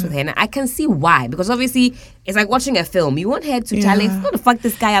furious with her. And I can see why. Because obviously, it's like watching a film. You want her to challenge, what the fuck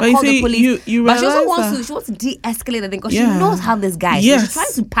this guy up, call the police. But she also wants to de-escalate the thing because she knows how this guy is. So she's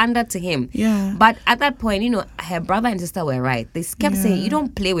trying to pander to him. But at that point, her brother and sister were right. They kept saying, you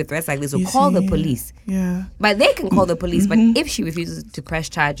don't play with threats like this, so call the police. But they can call the police. But if she refuses to press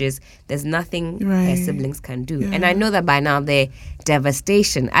charges, there's nothing her siblings can do. And I know that by now they're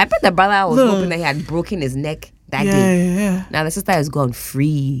devastation. I bet the brother was hoping that he had broken his neck that day. Now the sister has gone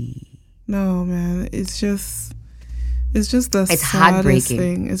free. No, man, it's just the saddest heartbreaking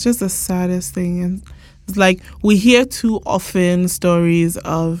thing. It's just the saddest thing. And it's like we hear too often stories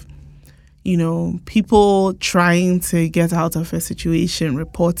of people trying to get out of a situation,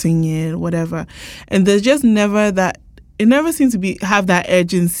 reporting it, whatever, and there's just never that. It never seems to have that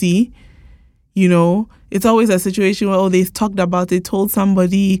urgency. It's always a situation where they talked about it, told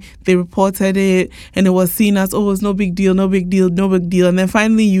somebody, they reported it, and it was seen as, it's no big deal, no big deal, no big deal. And then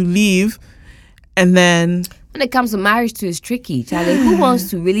finally you leave, and then... When it comes to marriage too, it's tricky, Charlie. Who wants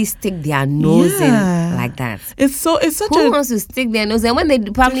to really stick their nose in like that? It's such Who wants to stick their nose in? When they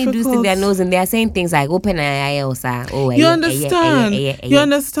probably do stick their nose in, they are saying things like, open eye, you understand. You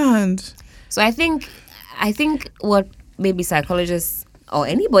understand. So I think what maybe psychologists or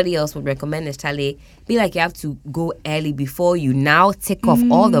anybody else would recommend is, Charlie, be like you have to go early before you now tick off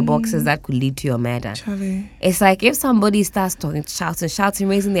all the boxes that could lead to your murder. Charlie. It's like if somebody starts talking, shouting,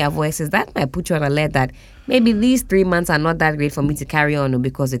 raising their voices, that might put you on alert that maybe these 3 months are not that great for me to carry on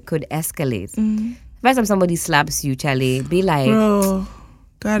because it could escalate. First time somebody slaps you, Charlie, be like, bro,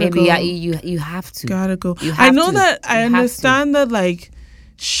 gotta maybe go. You have to. Gotta go. I know that I understand that like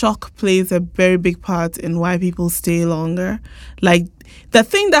shock plays a very big part in why people stay longer. Like the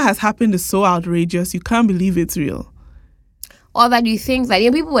thing that has happened is so outrageous, you can't believe it's real. Or that you think that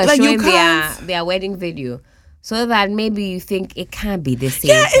people were showing their wedding video, so that maybe you think it can't be the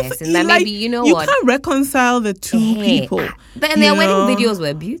same person. That maybe you can't reconcile the two people. And their wedding videos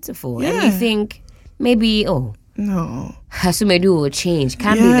were beautiful, and you think maybe no, Hasumedu will change.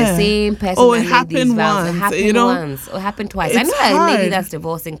 Can't be the same person. It happened once. It happened once. Or happened twice. I know a lady that's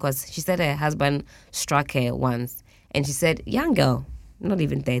divorcing because she said her husband struck her once, and she said, "Young girl, not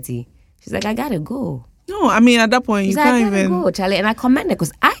even 30." She's like, "I gotta go." No, I mean at that point you can't even go, Charlie. And I commend her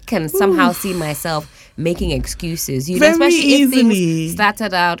because I can somehow see myself making excuses, you know, Very especially if easily. things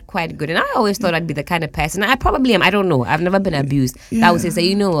started out quite good. And I always thought I'd be the kind of person, I probably am, I don't know, I've never been abused, that would say,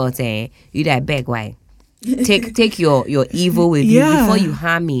 you know what, you that beg, why? Take your evil with you before you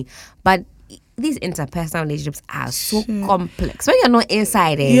harm me. But these interpersonal relationships are so complex. When you're not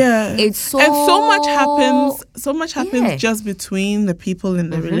inside it, it's so... And so much happens just between the people in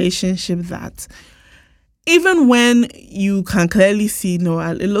the relationship that even when you can clearly see, no,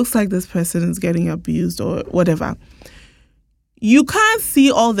 it looks like this person is getting abused or whatever, you can't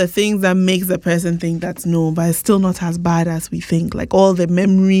see all the things that makes the person think that's no, but it's still not as bad as we think. Like all the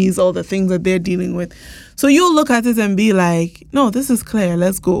memories, all the things that they're dealing with. So you'll look at it and be like, no, this is clear,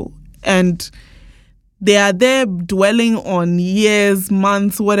 let's go. And they are there dwelling on years,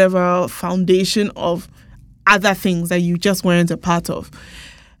 months, whatever foundation of other things that you just weren't a part of.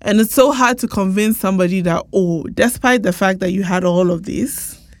 And it's so hard to convince somebody that, oh, despite the fact that you had all of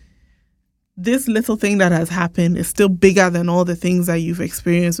this little thing that has happened is still bigger than all the things that you've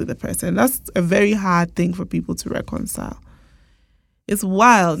experienced with the person. That's a very hard thing for people to reconcile. It's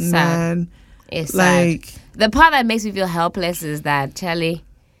wild, man. It's like sad. The part that makes me feel helpless is that, Charlie,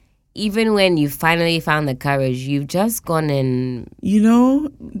 even when you finally found the courage, you've just gone and... You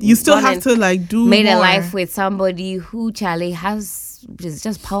know, you still have to like do made more. A life with somebody who, Charlie, has... is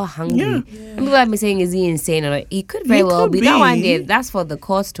just power hungry. And people have been saying, is he insane? Or he could very well be. That one day, that's for the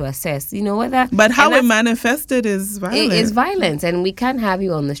courts to assess. You know whether. But how it manifested is violent. It is violence, and we can't have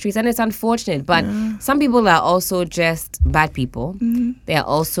you on the streets, and it's unfortunate. But some people are also just bad people. They are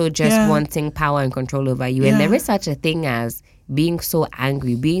also just wanting power and control over you, and there is such a thing as being so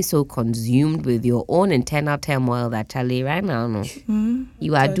angry, being so consumed with your own internal turmoil that, Charlie, right now,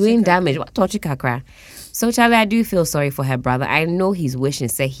 you are doing damage. What touchy kakra? So, Charlie, I do feel sorry for her brother. I know he's wishing,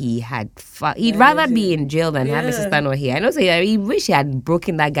 say he'd rather be in jail than have his sister not here. I know, say he wish he had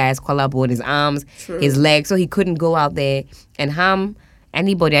broken that guy's collarbone, his arms, his legs, so he couldn't go out there and harm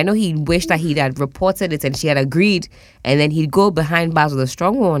anybody. I know he wished that he had reported it and she had agreed, and then he'd go behind bars with a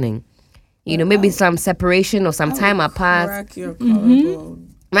strong warning. You know, maybe some separation or some time apart. Crack your collarbone.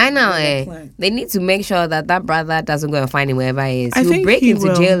 Right now, they need to make sure that brother doesn't go and find him wherever he is. He'll break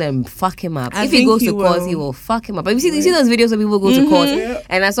into jail and fuck him up. If he goes to court, he will fuck him up. But you see those videos where people go to court,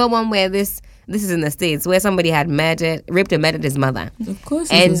 and I saw one where this is in the States, where somebody had raped and murdered his mother. Of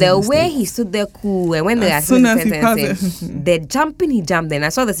course. And the way he stood there cool, and when they asked him the jumping, he jumped. And I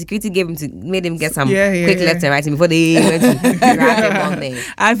saw the security made him get some quick left and right before they went to grab him on there.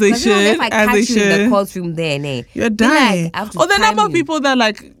 As they should. If I catch you in the courtroom there, you're dying. The number of people that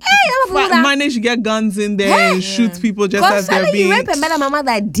manage to get guns in there and shoot people just as they're being. You rape and murder my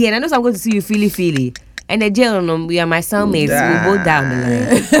mother day, and I know I'm going to see you feely. And the jail, we are my cellmates. We'll go down the line.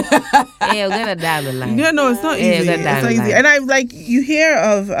 We're gonna down the line. Yeah, no, it's not easy. It's not easy. And you hear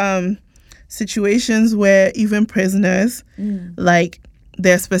of situations where even prisoners, like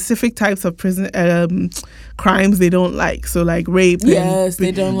there are specific types of prison crimes they don't like. So like rape. Yes,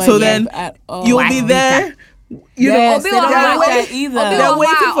 they don't like. So then at all. you'll be there. Yes, they don't like that either. They're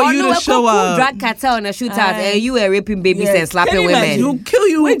waiting for you to show up. Drug cartel and a shootout, and you were raping babies and slapping women. He'll kill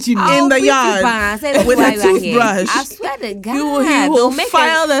you in the yard with a toothbrush. I swear to God, he will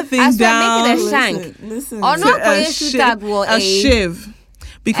file the thing down. Make it a shank. Listen, or not a shootout, a shiv,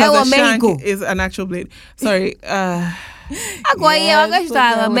 because a shank is an actual blade. Sorry. You were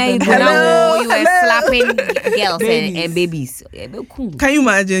slapping girls and babies. Can you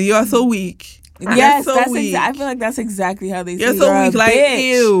imagine? You are so weak. Yes, so weak. I feel like that's exactly how they say you're so weak. Like,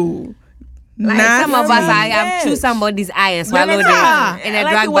 ew. Like some of us, I have chewed somebody's eye and swallowed it in a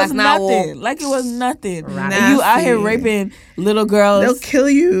drug bus now. Like it was nothing. And you out here raping little girls. They'll kill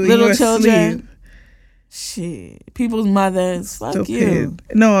you. Little children. Shit. People's mothers. Fuck you.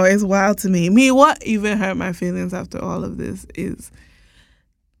 No, it's wild to me. What even hurt my feelings after all of this is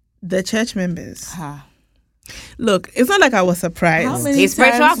the church members. Look, it's not like I was surprised. His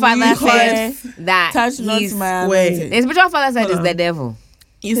spiritual father said that his spiritual father said it's the devil.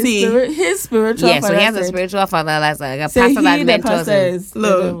 You see, his spiritual father. So he has a spiritual father that's like a pastor that mentors him.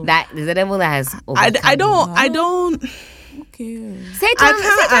 Look, that is the devil that has. I don't. Okay. I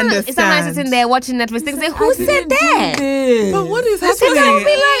can't understand. Someone sitting there watching Netflix and say, "Who said that?" But what is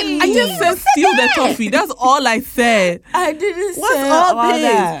happening? I just said steal the toffee. That's all I said. I didn't say all this.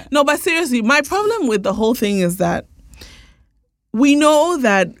 That. No, but seriously, my problem with the whole thing is that we know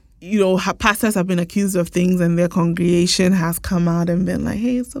that, you know, pastors have been accused of things and their congregation has come out and been like,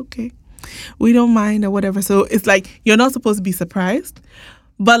 hey, it's okay. We don't mind or whatever. So it's like, you're not supposed to be surprised.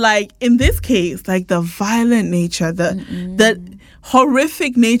 But like in this case, like the violent nature, the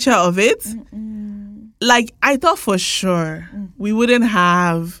horrific nature of it, like I thought for sure we wouldn't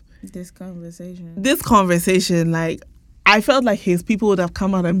have This conversation, like, I felt like his people would have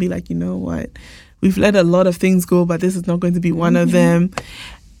come out and be like, you know what, we've let a lot of things go, but this is not going to be one of them.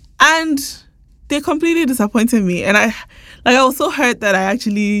 And they completely disappointed me. And I was so hurt that I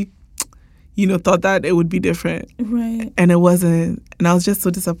actually, thought that it would be different. Right. And it wasn't. And I was just so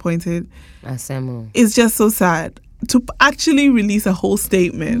disappointed. It's just so sad to actually release a whole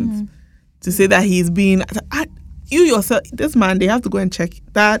statement to say that he's been... You yourself, this man, they have to go and check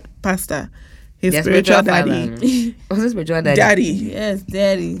that pastor, his spiritual daddy. What's his spiritual daddy? Daddy. Yes,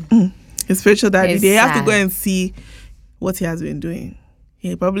 daddy. His spiritual daddy. It's they have to sad. go and see what he has been doing.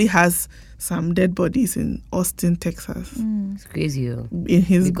 He probably has some dead bodies in Austin, Texas. It's crazy, yo.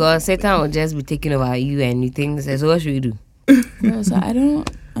 Because Satan will just be taking over you and you think, so what should we do? Girl, so I don't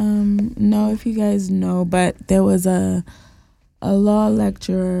know if you guys know, but there was a law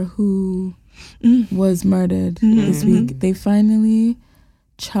lecturer who was murdered this week. They finally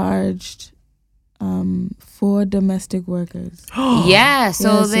charged 4 domestic workers. Yeah,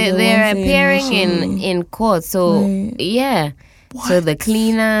 so they're appearing in court. So, Right. yeah. What? So the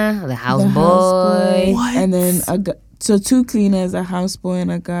cleaner, the houseboy. What? And then 2 cleaners, a houseboy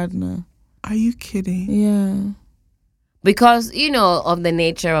and a gardener. Are you kidding? Yeah. Because, of the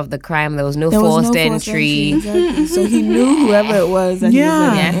nature of the crime, there was no There was forced no forced entry. Exactly. So he knew whoever it was that he was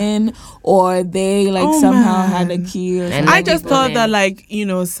letting in, or they somehow had a key or something. And I just people thought in.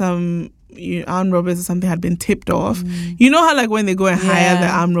 that some armed robbers or something had been tipped off. You know how when they go and hire the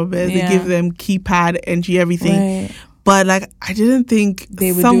armed robbers, they give them keypad, entry, everything. Right. But I didn't think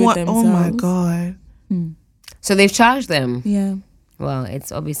They would someone. do it Oh my themselves. god! So they've charged them. Yeah. Well,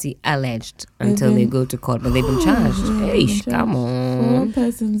 it's obviously alleged until they go to court, but they've been charged. Eish, come 4 on.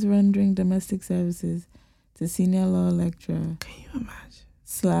 persons rendering domestic services to senior law lecturer Can you imagine?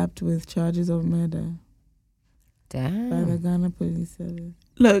 slapped with charges of murder by the Damn. Ghana Police Service.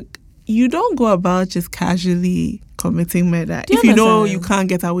 Look, you don't go about just casually committing murder Do you if you know understand? you can't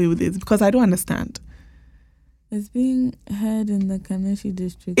get away with it, because I don't understand. It's being heard in the Kaneshi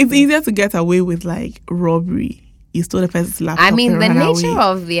district. It's easier to get away with robbery. You stole the person's laptop. I mean, and the ran nature away.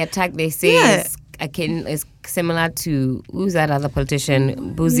 of the attack, they say, is similar to, who's that other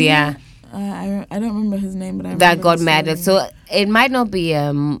politician? Buzia. I don't remember his name, but I That remember got the murdered. story. So it might not be,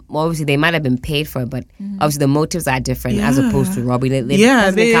 obviously they might have been paid for it, but obviously the motives are different as opposed to robbing. They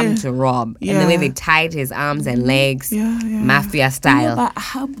they come to rob. And the way they tied his arms and legs, mafia style. Yeah, but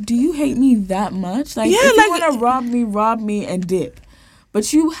how do you hate me that much? If you want to rob me and dip.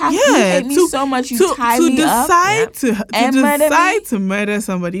 But you hate me so much, you tie me up and decide to murder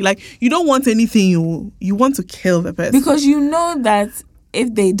somebody. You don't want anything, you want to kill the person. Because you know that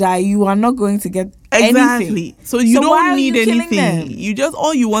if they die, you are not going to get exactly. anything. So you why don't are need you killing anything. them? You just,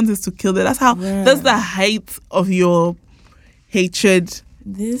 all you want is to kill them. That's the height of your hatred.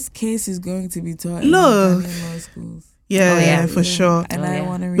 This case is going to be taught Look. in law schools. Yeah, for sure. And I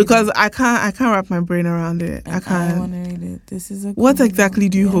want to read Because it. I can't wrap my brain around it. I I can't. want to read it. This is a What criminal. exactly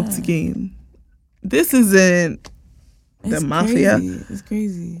do you hope to gain? This isn't the It's mafia. Crazy. It's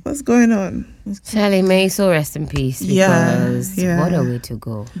crazy. What's going on? Charlie, may so rest in peace. Because what a way to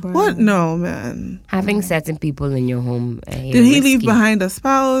go. What? No, man. Having certain people in your home. Did he leave behind a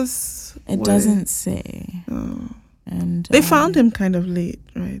spouse? It doesn't say. Oh. And They found him kind of late,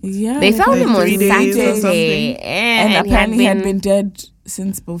 right? Yeah, They found him on 3 days or Saturday. something. and apparently he had been dead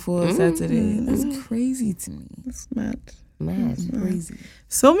since before Mm-hmm. Saturday. That's crazy to me. It's mad. Mad. Crazy.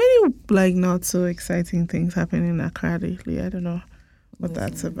 So many not so exciting things happening in Accra lately. I don't know what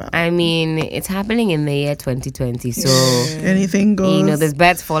that's about. I mean, it's happening in the year 2020, so Anything goes. there's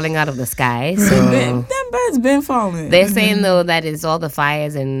birds falling out of the sky. So Them birds been falling. they're saying though that it's all the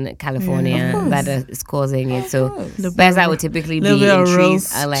fires in California course. that is causing it. So course. birds that would typically be little bit in of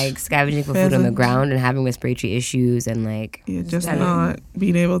trees roast, are scavenging for food on the pheasant. ground and having respiratory issues and You're just Dying. not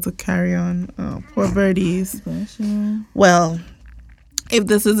being able to carry on. Oh, poor birdies. Special. Well, if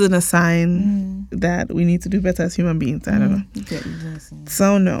this isn't a sign that we need to do better as human beings, I don't know. Get the blessing.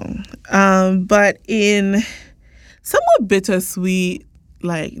 So no. But in somewhat bittersweet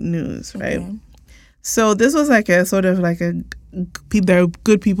news, right? Okay. So this was a sort of there are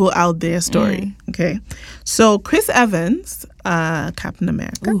good people out there story. Okay. So Chris Evans, Captain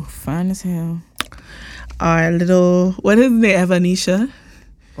America, Ooh, fine as hell. our little, what is his name, Evanisha?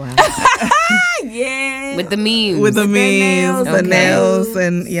 wow. Yeah. With the memes. With the nails, memes, the okay. nails,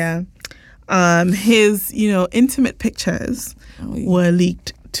 and his intimate pictures were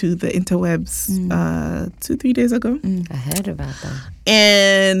leaked to the interwebs 2-3 days ago, I heard about that.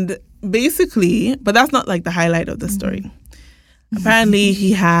 and basically, but that's not the highlight of the story. apparently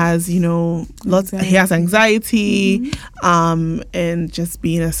he has, he has anxiety, and just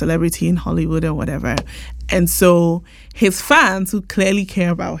being a celebrity in Hollywood and whatever. And so his fans, who clearly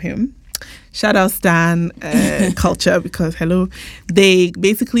care about him, shout out Stan culture, because they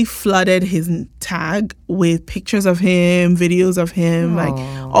basically flooded his tag with pictures of him, videos of him, like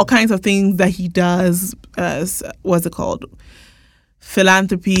all kinds of things that he does. What's it called?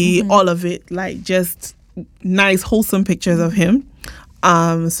 Philanthropy, all of it, like just nice, wholesome pictures of him,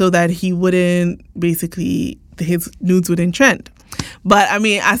 so that he wouldn't, basically, his nudes wouldn't trend. But I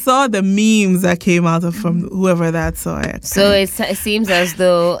mean, I saw the memes that came out from whoever that saw it. So it seems as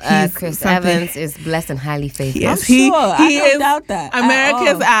though Chris Evans is blessed and highly favored. Yes, he don't doubt that.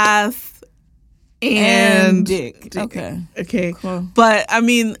 America's ass and dick. Okay, cool. But I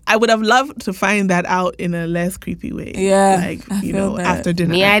mean, I would have loved to find that out in a less creepy way. Yeah, like after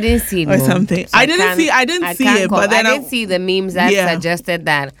dinner. I didn't see it or something. So I didn't see it, but then I did see the memes that suggested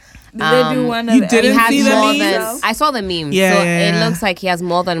that. Did they do one of you didn't see the memes? I saw the memes. It looks like he has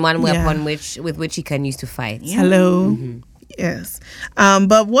more than one weapon with which he can use to fight. Yeah. Hello. Yes.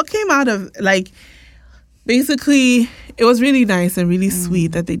 But what came out of, like, basically, it was really nice and really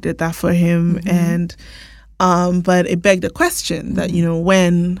sweet that they did that for him. And but it begged the question that,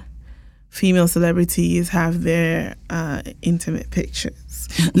 when female celebrities have their intimate pictures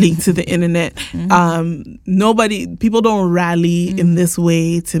leaked to the internet, people don't rally in this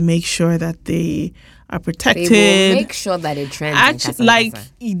way to make sure that they are protected. They will make sure that it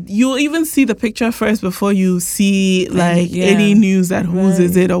trends. You'll even see the picture first before you see any news that whose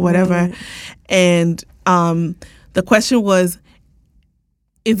is it or whatever. Right. And the question was,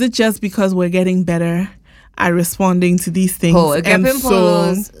 is it just because we're getting better at responding to these things?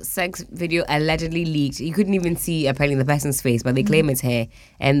 Polo's sex video allegedly leaked. You couldn't even see apparently the person's face, but they claim it's her.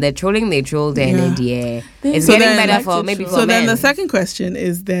 And the trolling they trolled her in dierr. It's getting better for maybe for men. So then the second question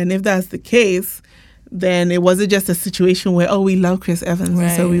is, then if that's the case, then it wasn't just a situation where, we love Chris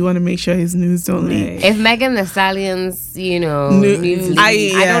Evans, so we want to make sure his news don't leak. If Megan Thee Stallion's, news leak,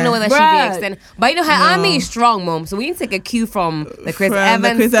 I don't know whether she'd be extended. But her army is strong, Mom. So we need to take a cue from the Chris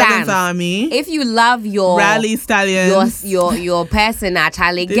Evans army. If you love your rally stallions, your person,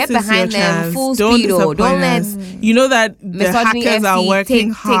 Charlie, get behind them full speed. Don't let that the hackers are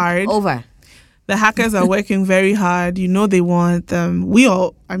working hard. Take over. The hackers are working very hard. They want them.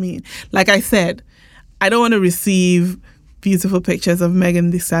 Like I said, I don't want to receive beautiful pictures of Megan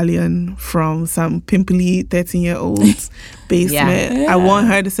Thee Stallion from some pimply 13-year-old's basement. Yeah. I want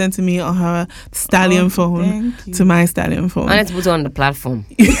her to send to me on her Stallion phone to my Stallion phone. I need to put it on the platform.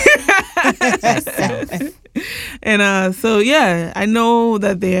 And I know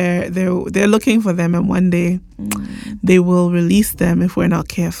that they're looking for them, and one day they will release them if we're not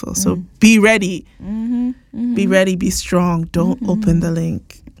careful. So be ready. Be ready, be strong. Don't open the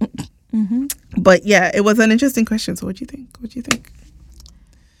link. But it was an interesting question. So what do you think?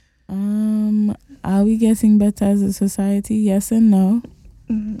 Are we getting better as a society? Yes and no.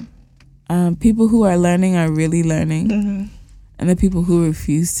 People who are learning are really learning. And the people who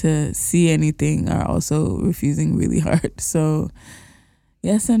refuse to see anything are also refusing really hard. So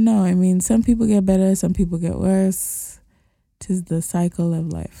yes and no. I mean, some people get better, some people get worse. 'Tis the cycle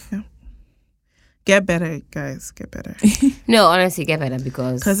of life. Yeah. Get better, guys. Get better. No, honestly, get better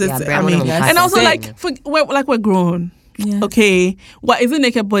because it's. And also we're grown. Yeah. Okay. What is it?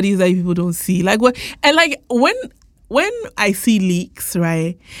 Naked bodies that people don't see. When I see leaks,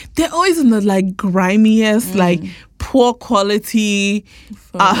 right? They're always in the grimiest, poor quality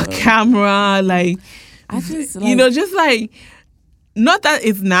camera. I just not that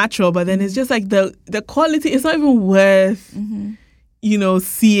it's natural, but then it's just the quality. It's not even worth.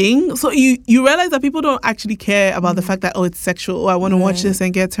 Seeing. So you realize that people don't actually care about the fact that, it's sexual. I want to watch this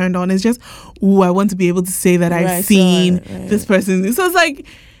and get turned on. It's just, I want to be able to say that I've seen this person. So it's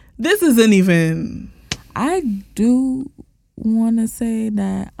this isn't even. I do want to say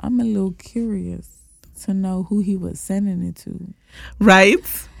that I'm a little curious to know who he was sending it to. Right?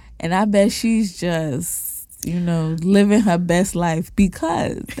 And I bet she's just, living her best life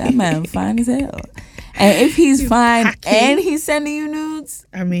because that man fine as hell. And if he's fine and he's sending you nudes,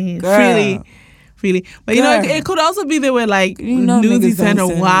 freely. But it could also be they were nudes he sent a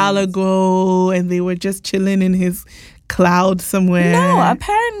while ago, and they were just chilling in his cloud somewhere. No,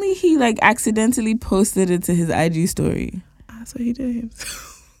 apparently he accidentally posted it to his IG story. So he did.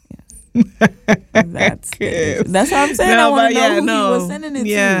 That's what I'm saying. I want to know who he was sending it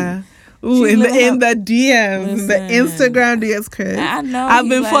to. Ooh, in the DMs, the Instagram DMs, Chris. I know. I've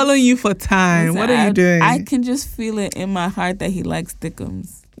been following you for time. What are you doing? I can just feel it in my heart that he likes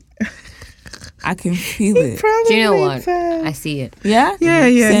thickums. I can feel it. Do you know what? I see it. Yeah? Yeah,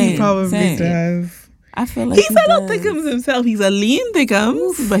 he Same, probably same. does. I feel like He's a little does. thickums himself. He's a lean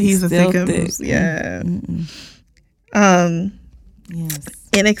thickums, but he's a Still thickums. thick. Yeah. Yes.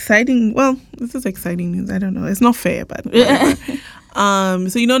 In exciting, well, this is exciting news. I don't know. It's not fair, but whatever.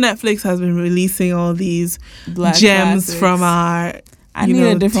 So you know Netflix has been releasing all these Black gems classics. from our I need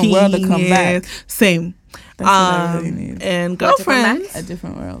a different world to teen come back. years. Same. That's what I really need. And What to come back? girlfriends. A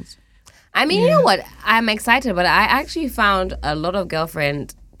different world. I mean, you know what? I'm excited, but I actually found a lot of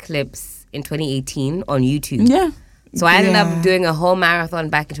girlfriend clips in 2018 on YouTube. Yeah. So I ended Yeah. up doing a whole marathon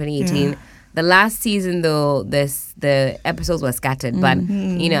back in 2018. Yeah. The last season, though, the episodes were scattered. But,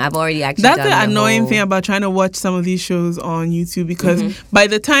 you know, I've already actually That's done the annoying whole... thing about trying to watch some of these shows on YouTube, because by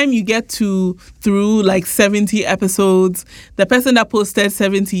the time you get through like 70 episodes, the person that posted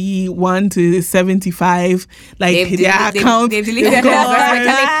 71 to 75, like their account They've deleted is it. gone.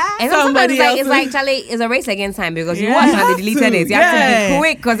 And Somebody sometimes it's like else Charlie, it's a race against time, because you Yeah. watch and You they deleted it. You have to be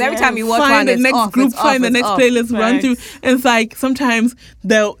quick, because every time you watch find one, the it's next off, group, it's find off, the it's next off. playlist, run Facts. through. And it's like sometimes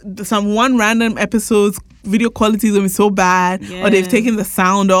some one random episode's video quality is going to be so bad, or they've Yeah. taken the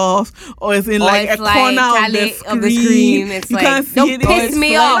sound off, or it's in Or like a it's like, corner Charlie, of the screen. It's you like, can't see don't it. piss It's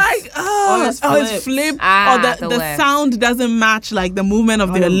me flipped. off. Like, it's flipped. Ah, Or the worst. sound doesn't match like the movement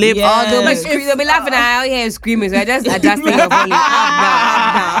of their the- lips. yeah. Oh, Like, they'll be laughing out here and screaming. So I just adjusting your volume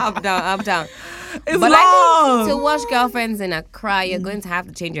up, down. It's But long. I think to watch Girlfriends in Accra, you're going to have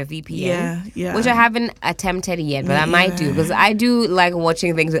to change your VPN. Yeah. Which I haven't attempted yet, but I might do, because I do like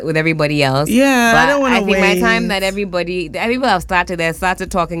watching things with everybody else. Yeah, but I don't want to think by wait. the time that the people have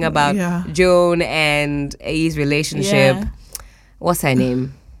started talking about Joan and A's relationship. Yeah. What's her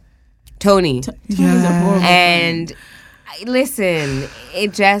name? Tony. Tony's a horrible And listen,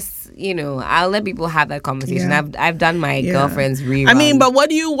 it just, you know, I'll let people have that conversation. Yeah. I've done my girlfriend's rerun. I mean, but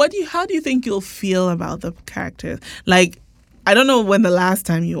how do you think you'll feel about the characters? Like, I don't know when the last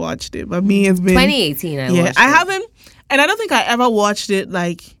time you watched it, but me, it's been 2018. I watched I it. haven't, and I don't think I ever watched it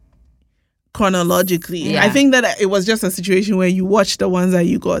like chronologically. Yeah. I think that it was just a situation where you watched the ones that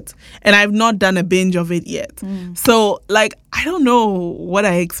you got, and I've not done a binge of it yet. So, like, I don't know what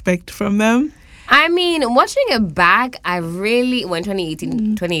I expect from them. I mean, watching it back, I really, when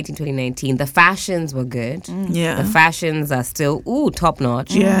 2018, 2019, the fashions were good. Yeah. The fashions are still, top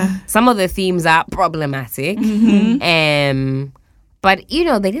notch. Yeah. Some of the themes are problematic. But, you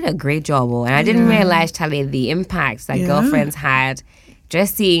know, they did a great job. And I didn't realize, Charlie, the impacts that Girlfriends had.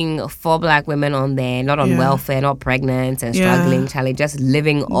 Just seeing 4 black women on there, not on welfare, not pregnant and struggling, Charlie, just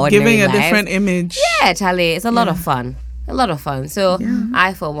living ordinary Giving a lives. different image. Yeah, Charlie, it's a lot of fun. A lot of fun. So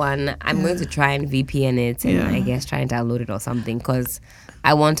I, for one, I'm going to try and VPN it and I guess try and download it or something, because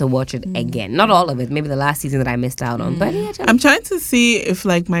I want to watch it again. Not all of it. Maybe the last season that I missed out on. But yeah, I'm trying to see if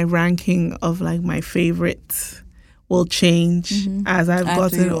like my ranking of like my favorites will change as I've After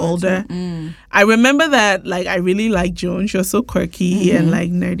gotten you watch older. it. I remember that like I really liked Joan. She was so quirky and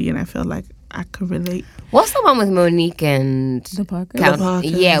like nerdy, and I felt like I could relate. what's the one with Monique and The Parker. Count? The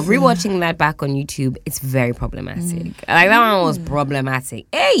Parkers, Yeah, rewatching that back on YouTube, it's very problematic. Like that one was problematic.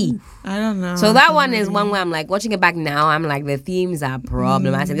 Hey, I don't know. so that one is one where I'm like watching it back now. I'm like the themes are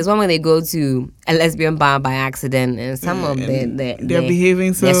problematic. There's one where they go to a lesbian bar by accident, and some of they're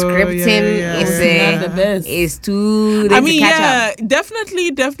behaving so. the scripting is Not the best. is too. They I have to mean, catch up.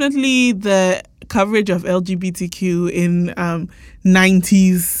 definitely the coverage of LGBTQ in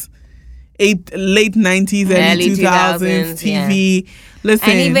 90s, late 90s, early Early 2000s 2000s, TV. Listen,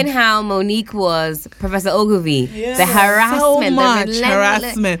 And even how Monique was Professor Ogilvy, the harassment, so the much relentless-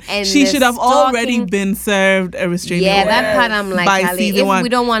 harassment. and She the should have already stalking. been served a restraining Yeah, order. that part I'm like, by Charlie, season if one. we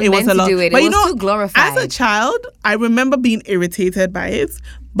don't want It men was a to lot. do it, But it you was know, too glorified. As a child, I remember being irritated by it,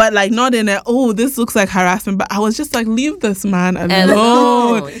 but like not in a, this looks like harassment, but I was just like, leave this man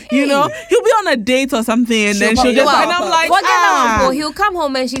alone. You know, he'll be on a date or something, and then she'll just, and I'm like, forget that one, Paul. He'll come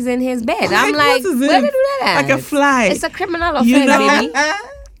home and she's in his bed. I'm like, what is where it? did you do that? Like a fly. It's a criminal offense, You know? baby.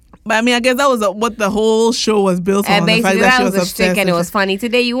 But I mean, I guess that was what the whole show was built on. The fact Basically, that she that was was a shtick, obsessed and it with was funny.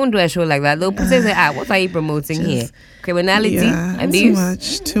 Today, you won't do a show like that. They'll say, what are you promoting here? Criminality,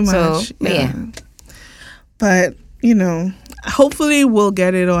 abuse. Too much. So, yeah. But, you know, hopefully we'll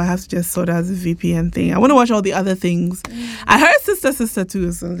get it, or I have to just sort out the VPN thing. I want to watch all the other things. I heard Sister 2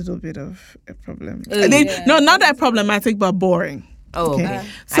 is a little bit of a problem. No, not that problematic, but boring. Oh, okay.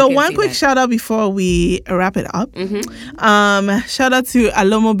 So one quick shout out before we wrap it up. Shout out to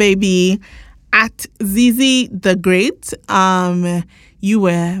Alomo Baby at Zizi the Great. you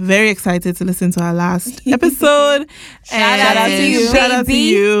were very excited to listen to our last episode. Shout out to you, Shout out to baby.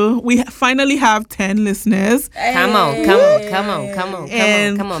 you. We finally have 10 listeners. Come on.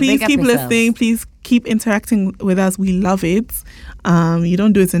 And please Big up keep yourselves. listening. Please keep interacting with us. We love it. You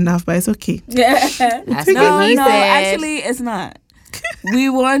don't do it enough, but it's okay. That's what he said. Actually, it's not. We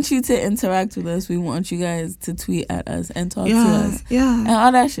want you to interact with us. We want you guys to tweet at us and talk to us. Yeah. And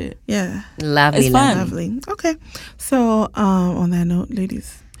all that shit. Yeah. Lovely, It's fun. Lovely. Okay. So, on that note,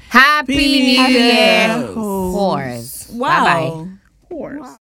 ladies. Happy New Year. Ho. Whores. Wow. Bye-bye. Horse.